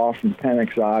drop-off from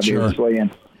Penix, obviously. Sure.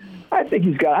 And I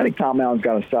think Tom Allen's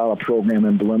got a solid program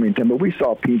in Bloomington, but we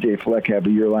saw P.J. Fleck have a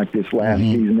year like this last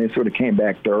season. They sort of came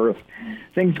back to earth.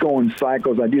 Things go in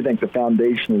cycles. I do think the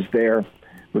foundation is there,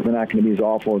 but they're not going to be as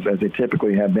awful as they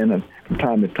typically have been from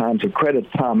time to time. So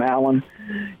credit to Tom Allen.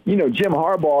 Jim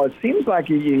Harbaugh, it seems like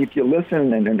if you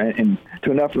listen and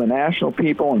to enough of the national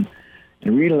people and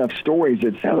read enough stories,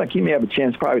 it sounds like he may have a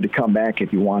chance probably to come back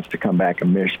if he wants to come back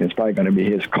in Michigan. It's probably going to be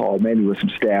his call, maybe with some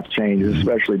staff changes,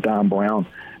 especially Don Brown,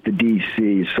 the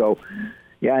D.C. So,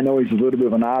 yeah, I know he's a little bit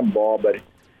of an oddball, but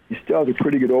he still has a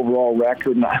pretty good overall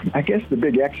record. And I guess the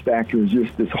big X factor is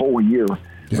just this whole year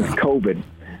with COVID,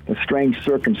 the strange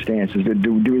circumstances.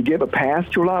 Do we give a pass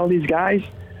to a lot of these guys?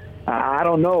 I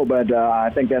don't know, but I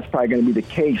think that's probably going to be the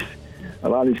case. A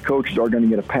lot of these coaches are going to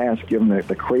get a pass given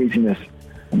the craziness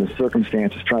and the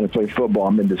circumstances trying to play football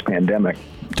amid this pandemic.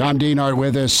 Tom Dienhart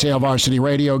with us, Hail Varsity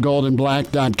Radio,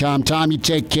 goldenblack.com. Tom, you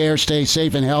take care, stay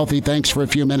safe and healthy. Thanks for a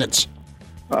few minutes.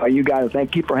 You guys,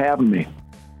 thank you for having me.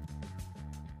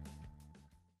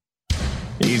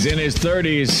 He's in his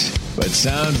 30s, but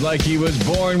sounds like he was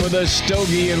born with a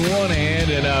stogie in one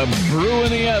hand and a brew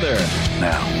in the other.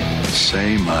 Now,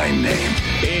 say my name.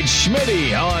 It's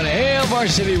Schmitty on Hail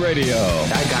Varsity Radio.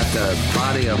 I got the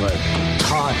body of a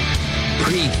taut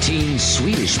preteen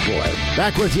Swedish boy.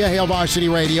 Back with you, Hail Varsity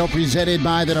Radio, presented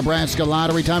by the Nebraska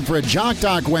Lottery. Time for a Jock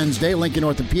Talk Wednesday, Lincoln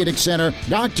Orthopedic Center.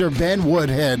 Dr. Ben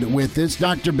Woodhead with us.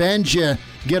 Dr. Ben, did you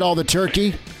get all the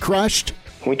turkey crushed?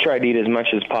 We try to eat as much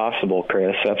as possible,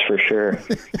 Chris. That's for sure.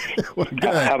 Well,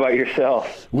 how about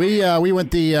yourself? We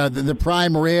went the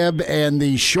prime rib and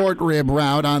the short rib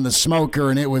route on the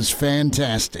smoker, and it was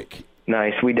fantastic.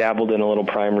 Nice. We dabbled in a little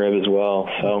prime rib as well,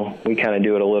 so we kind of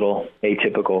do it a little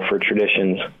atypical for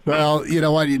traditions. Well, you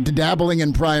know what? Dabbling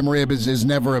in prime rib is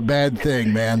never a bad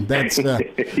thing, man. That's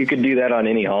you could do that on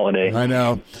any holiday. I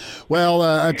know. Well,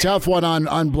 a tough one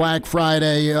on Black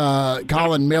Friday.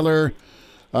 Colin Miller,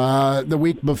 the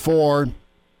week before,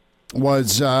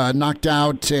 was knocked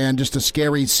out, and just a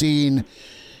scary scene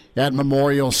at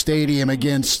Memorial Stadium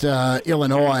against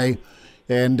Illinois.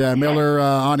 And Miller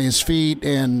on his feet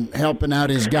and helping out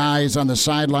his guys on the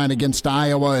sideline against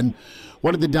Iowa. And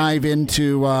wanted to dive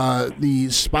into the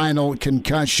spinal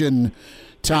concussion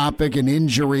topic and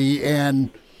injury. And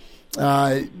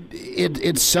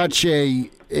it's such a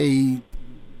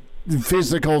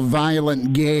physical,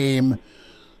 violent game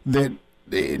that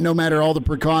no matter all the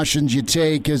precautions you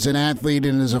take as an athlete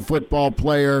and as a football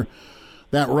player,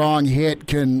 that wrong hit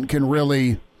can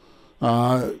really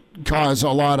cause a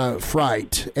lot of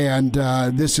fright. And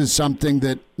this is something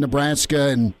that Nebraska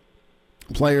and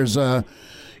players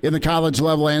in the college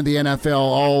level and the NFL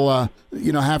all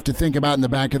have to think about in the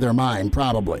back of their mind,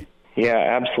 probably. Yeah,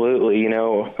 absolutely.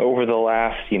 Over the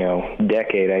last,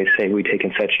 decade, I say we've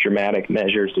taken such dramatic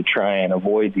measures to try and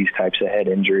avoid these types of head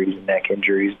injuries and neck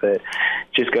injuries, but it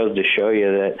just goes to show you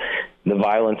that the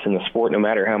violence in the sport, no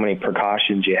matter how many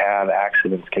precautions you have,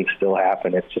 accidents can still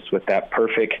happen. It's just with that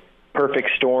perfect perfect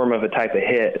storm of a type of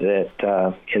hit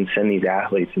that can send these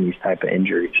athletes in these type of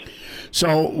injuries.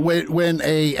 So when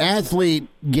a athlete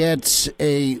gets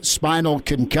a spinal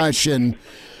concussion,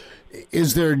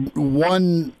 is there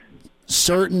one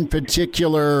certain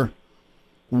particular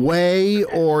way,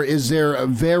 or is there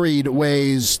varied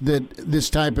ways that this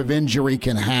type of injury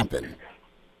can happen?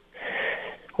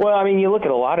 Well, I mean, you look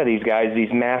at a lot of these guys,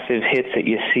 these massive hits that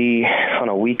you see on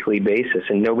a weekly basis,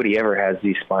 and nobody ever has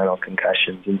these spinal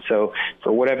concussions. And so,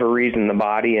 for whatever reason, the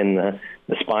body and the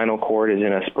spinal cord is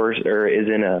in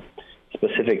a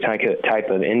specific type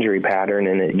of injury pattern,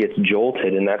 and it gets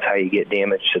jolted, and that's how you get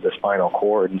damage to the spinal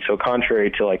cord. And so,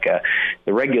 contrary to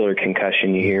the regular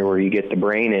concussion you hear, where you get the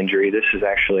brain injury, this is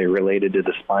actually related to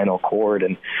the spinal cord.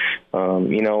 And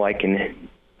like in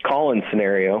Colin's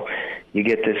scenario, you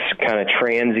get this kind of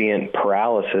transient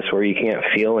paralysis where you can't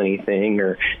feel anything,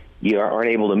 or you aren't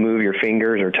able to move your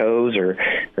fingers or toes or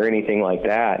anything like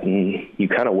that, and you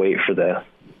kind of wait for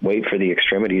the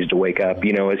extremities to wake up.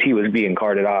 As he was being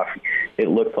carted off, it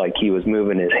looked like he was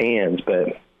moving his hands,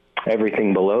 but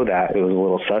everything below that, it was a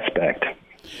little suspect.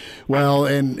 Well,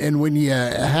 and when you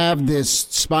have this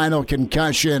spinal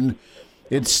concussion,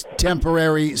 it's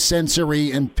temporary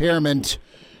sensory impairment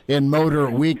and motor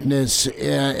weakness,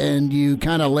 and you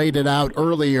kind of laid it out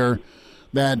earlier,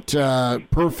 that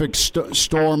perfect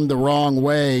storm the wrong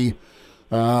way.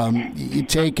 You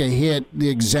take a hit the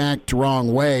exact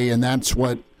wrong way, and that's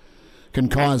what can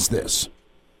cause this.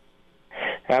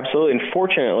 Absolutely. And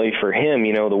fortunately for him,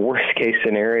 the worst case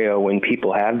scenario when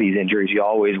people have these injuries, you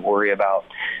always worry about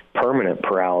permanent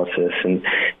paralysis, and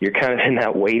you're kind of in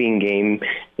that waiting game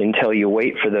until you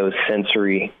wait for those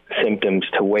sensory symptoms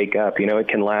to wake up. It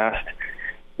can last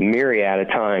myriad of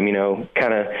time.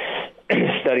 Kind of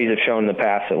studies have shown in the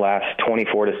past it lasts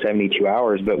 24 to 72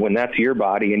 hours, but when that's your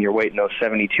body and you're waiting those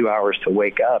 72 hours to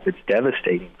wake up, it's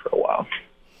devastating for a while.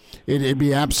 It'd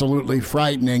be absolutely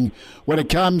frightening. When it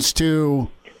comes to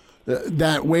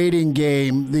that waiting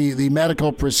game, the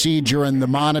medical procedure and the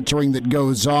monitoring that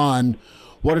goes on,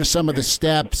 what are some of the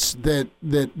steps that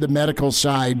the medical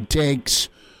side takes,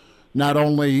 not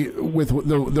only with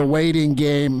the waiting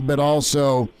game, but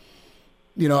also,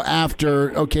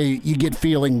 after, you get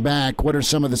feeling back, what are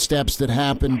some of the steps that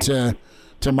happen to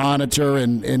monitor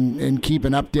and keep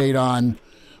an update on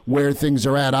where things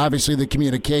are at? Obviously the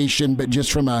communication, but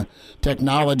just from a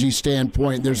technology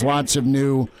standpoint, there's lots of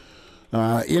new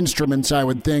instruments, I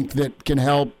would think, that can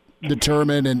help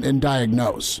determine and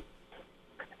diagnose.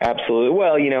 Absolutely.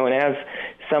 Well, and as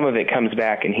some of it comes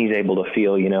back and he's able to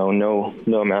feel,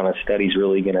 no amount of study's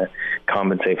really going to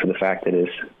compensate for the fact that his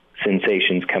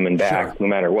sensation's coming back, sure, no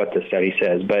matter what the study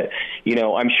says. But,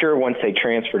 I'm sure once they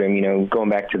transferred him, going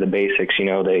back to the basics,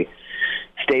 they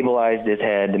stabilized his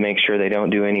head to make sure they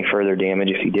don't do any further damage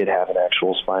if he did have an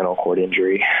actual spinal cord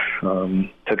injury.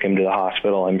 Took him to the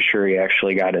hospital. I'm sure he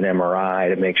actually got an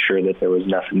MRI to make sure that there was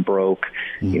nothing broke,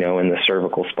 in the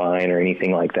cervical spine or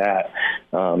anything like that.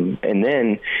 And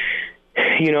then,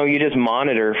 you just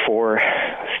monitor for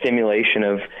stimulation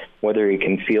of whether he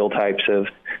can feel types of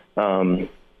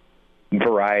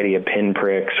variety of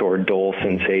pinpricks or dull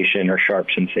sensation or sharp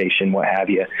sensation, what have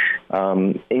you.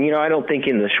 And I don't think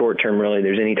in the short term really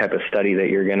there's any type of study that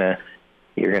you're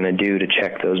gonna do to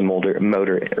check those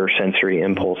motor or sensory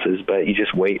impulses, but you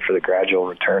just wait for the gradual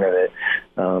return of it.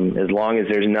 As long as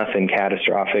there's nothing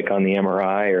catastrophic on the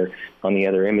MRI or on the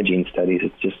other imaging studies,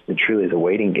 it truly is a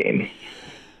waiting game.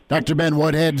 Dr. Ben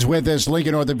Woodhead's with us,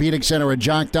 Lincoln Orthopedic Center at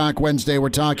Jock Doc Wednesday. We're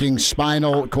talking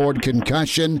spinal cord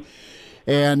concussion.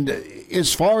 And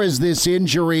as far as this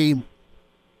injury,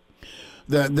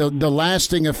 the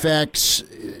lasting effects,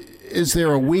 is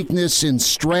there a weakness in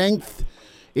strength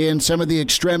in some of the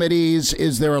extremities?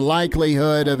 Is there a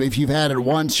likelihood of, if you've had it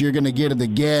once, you're going to get it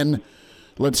again?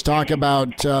 Let's talk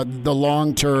about the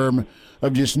long term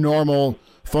of just normal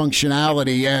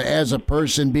functionality as a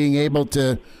person, being able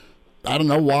to,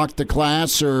 walk to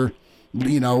class or,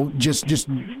 just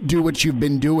do what you've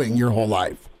been doing your whole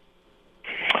life.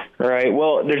 Right.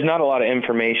 Well, there's not a lot of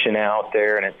information out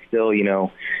there, and it's still,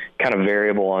 kind of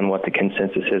variable on what the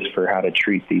consensus is for how to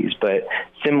treat these. But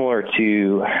similar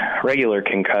to regular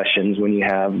concussions, when you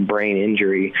have brain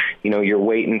injury, you're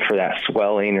waiting for that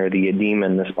swelling or the edema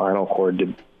in the spinal cord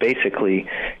to basically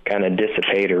kind of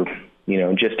dissipate or,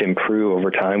 just improve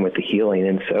over time with the healing.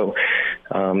 And so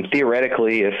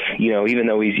theoretically, if, even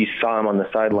though you saw him on the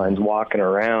sidelines walking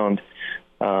around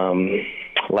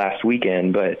last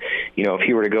weekend, but if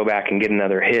he were to go back and get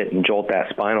another hit and jolt that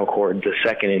spinal cord, the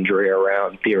second injury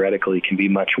around theoretically can be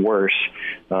much worse.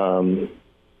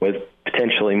 with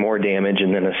potentially more damage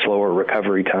and then a slower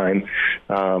recovery time.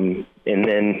 And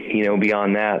then,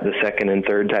 beyond that, the second and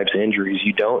third types of injuries,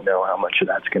 you don't know how much of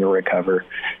that's going to recover.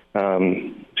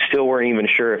 Still weren't even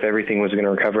sure if everything was going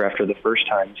to recover after the first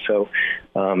time. So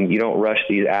you don't rush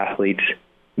these athletes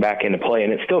back into play.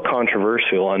 And it's still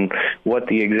controversial on what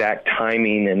the exact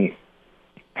timing and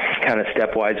kind of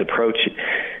stepwise approach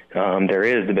there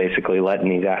is to basically letting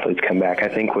these athletes come back. I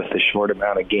think with the short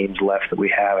amount of games left that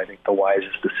we have, I think the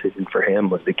wisest decision for him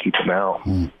was to keep him out.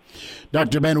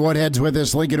 Dr. Ben Woodhead's with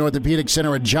us, Lincoln Orthopedic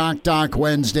Center at Jock Doc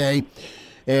Wednesday,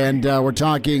 and we're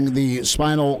talking the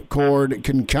spinal cord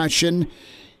concussion.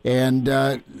 And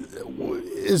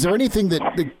is there anything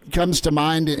that comes to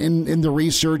mind in the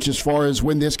research as far as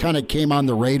when this kind of came on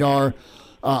the radar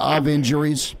of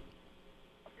injuries?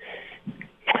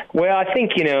 Well, I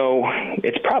think,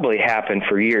 it's probably happened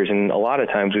for years, and a lot of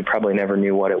times we probably never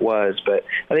knew what it was. But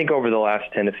I think over the last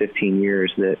 10 to 15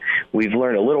 years that we've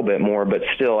learned a little bit more. But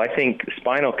still, I think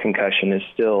spinal concussion is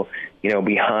still,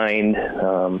 behind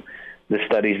the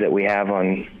studies that we have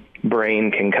on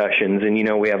brain concussions. And,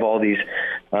 we have all these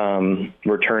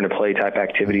return-to-play type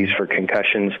activities for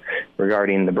concussions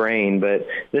regarding the brain. But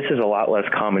this is a lot less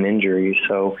common injury.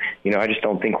 So, I just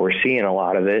don't think we're seeing a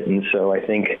lot of it. And so I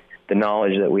think the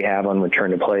knowledge that we have on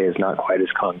return to play is not quite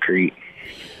as concrete.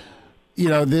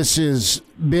 This has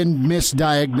been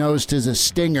misdiagnosed as a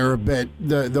stinger, but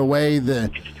the way the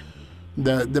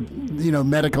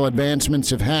medical advancements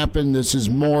have happened, this is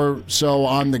more so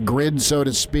on the grid, so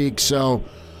to speak. So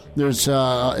there's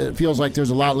it feels like there's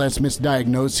a lot less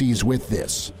misdiagnoses with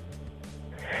this.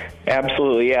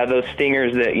 Absolutely, yeah. Those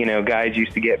stingers that, guys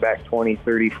used to get back 20,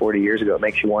 30, 40 years ago, it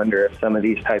makes you wonder if some of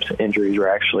these types of injuries are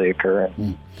actually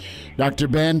occurring. Dr.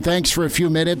 Ben, thanks for a few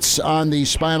minutes on the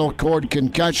spinal cord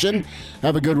concussion.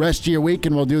 Have a good rest of your week,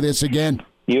 and we'll do this again.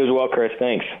 You as well, Chris.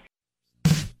 Thanks.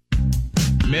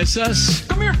 Miss us?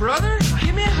 Come here, brother.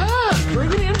 Give me a hug.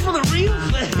 Bring it in for the real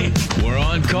thing. We're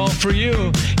on call for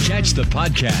you. Catch the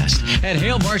podcast at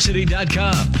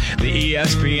HailVarsity.com, the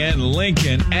ESPN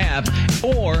Lincoln app,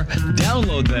 or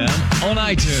download them on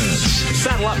iTunes.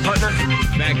 Saddle up, partner.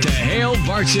 Back to Hail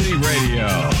Varsity Radio.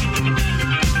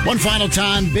 One final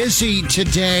time, busy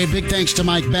today. Big thanks to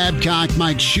Mike Babcock,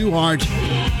 Mike Schuhart,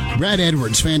 Brad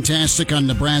Edwards, fantastic on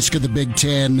Nebraska, the Big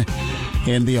Ten,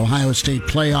 and the Ohio State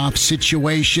playoff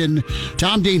situation.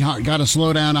 Tom Dienhart got a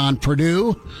slowdown on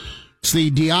Purdue. It's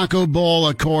the Diaco Bowl,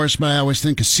 of course, but I always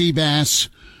think of Seabass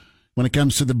when it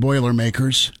comes to the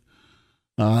Boilermakers.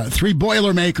 3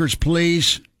 Boilermakers,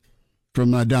 please, from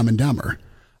Dumb and Dumber.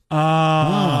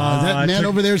 That man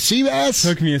over there, Seabass?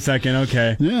 Took me a second,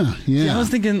 okay. Yeah. See, I was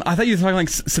thinking, I thought you were talking like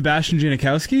Sebastian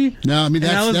Janikowski. No, I mean,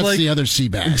 that's like, the other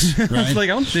Seabass, right? I was like,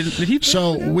 did he play?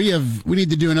 So we need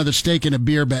to do another steak and a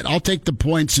beer bet. I'll take the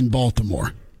points in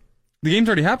Baltimore. The game's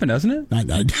already happened, hasn't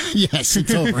it? Yes,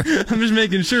 it's over. I'm just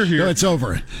making sure here. No, it's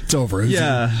over. It's over. It's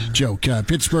a joke.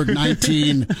 Pittsburgh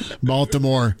 19,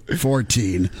 Baltimore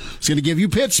 14. I was going to give you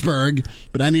Pittsburgh,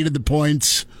 but I needed the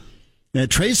points.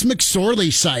 Trace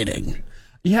McSorley sighting.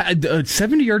 Yeah, a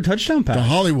 70-yard touchdown pass. To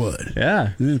Hollywood.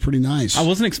 Yeah. Pretty nice. I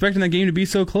wasn't expecting that game to be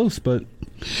so close, but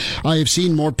I have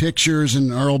seen more pictures,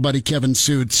 and our old buddy Kevin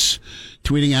Suits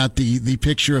tweeting out the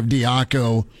picture of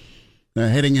Diaco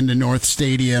heading into North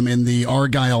Stadium in the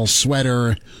Argyle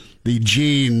sweater, the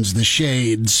jeans, the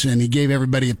shades, and he gave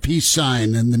everybody a peace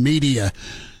sign in the media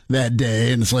that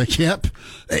day, and it's like, yep,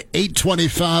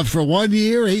 $825 for 1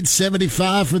 year,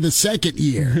 $875 for the second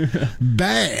year.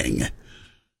 Bang.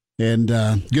 And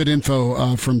good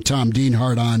info from Tom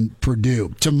Dienhart on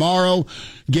Purdue. Tomorrow,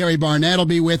 Gary Barnett will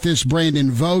be with us,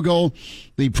 Brandon Vogel,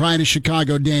 the Pride of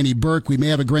Chicago, Danny Burke. We may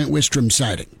have a Grant Wistrom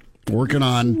sighting. Working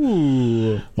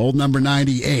on old number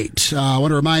 98. I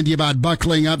want to remind you about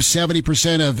buckling up.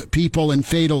 70% of people in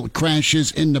fatal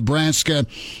crashes in Nebraska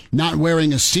not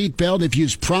wearing a seatbelt. If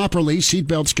used properly,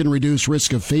 seatbelts can reduce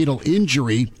risk of fatal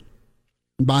injury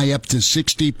by up to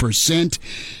 60%.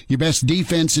 Your best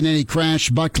defense in any crash,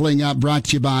 buckling up, brought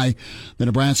to you by the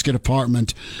Nebraska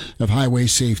Department of Highway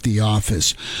Safety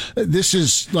Office. This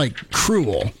is like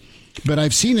cruel, but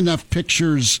I've seen enough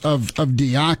pictures of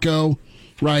Diaco.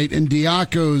 Right, and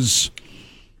Diaco's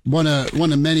one of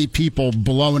many people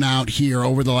blown out here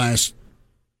over the last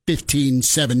 15,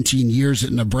 17 years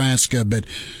at Nebraska, but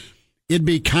it'd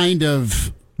be kind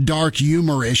of dark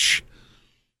humorish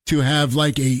to have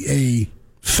like a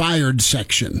fired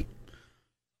section.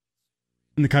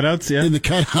 In the cutouts, yeah? In the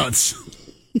cutouts.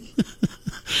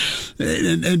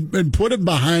 and put it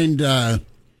behind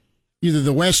either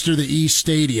the West or the East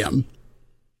Stadium.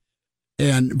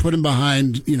 And put him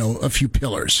behind, a few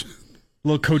pillars.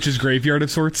 little coach's graveyard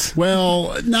of sorts.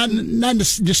 Well, not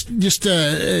just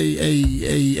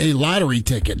a lottery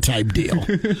ticket type deal,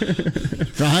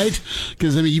 right?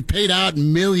 Because I mean, you paid out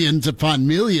millions upon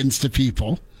millions to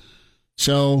people,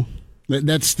 so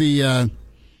that's the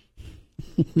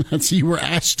that's you were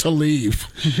asked to leave.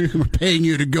 We're paying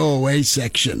you to go away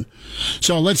section.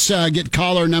 So let's get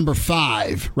caller number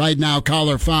 5 right now.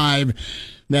 Caller 5.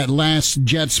 That last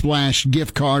Jet Splash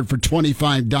gift card for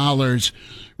 $25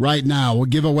 right now. We'll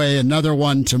give away another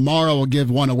one tomorrow. We'll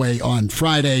give one away on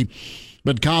Friday.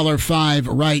 But caller 5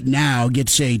 right now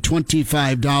gets a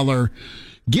 $25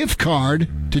 gift card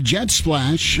to Jet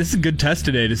Splash. This is a good test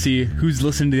today to see who's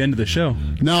listening to the end of the show.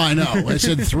 No, I know. I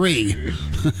said 3.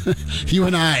 You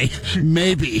and I,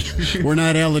 maybe. We're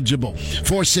not eligible.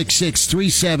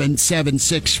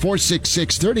 466-3776.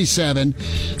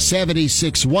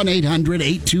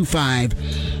 466-3776.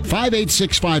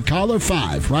 1-800-825-5865. Caller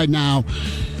 5 right now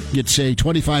gets a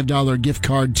 $25 gift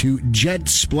card to Jet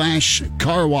Splash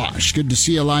Car Wash. Good to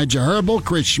see Elijah Herbal.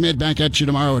 Chris Schmidt back at you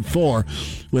tomorrow at 4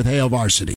 with Hail Varsity.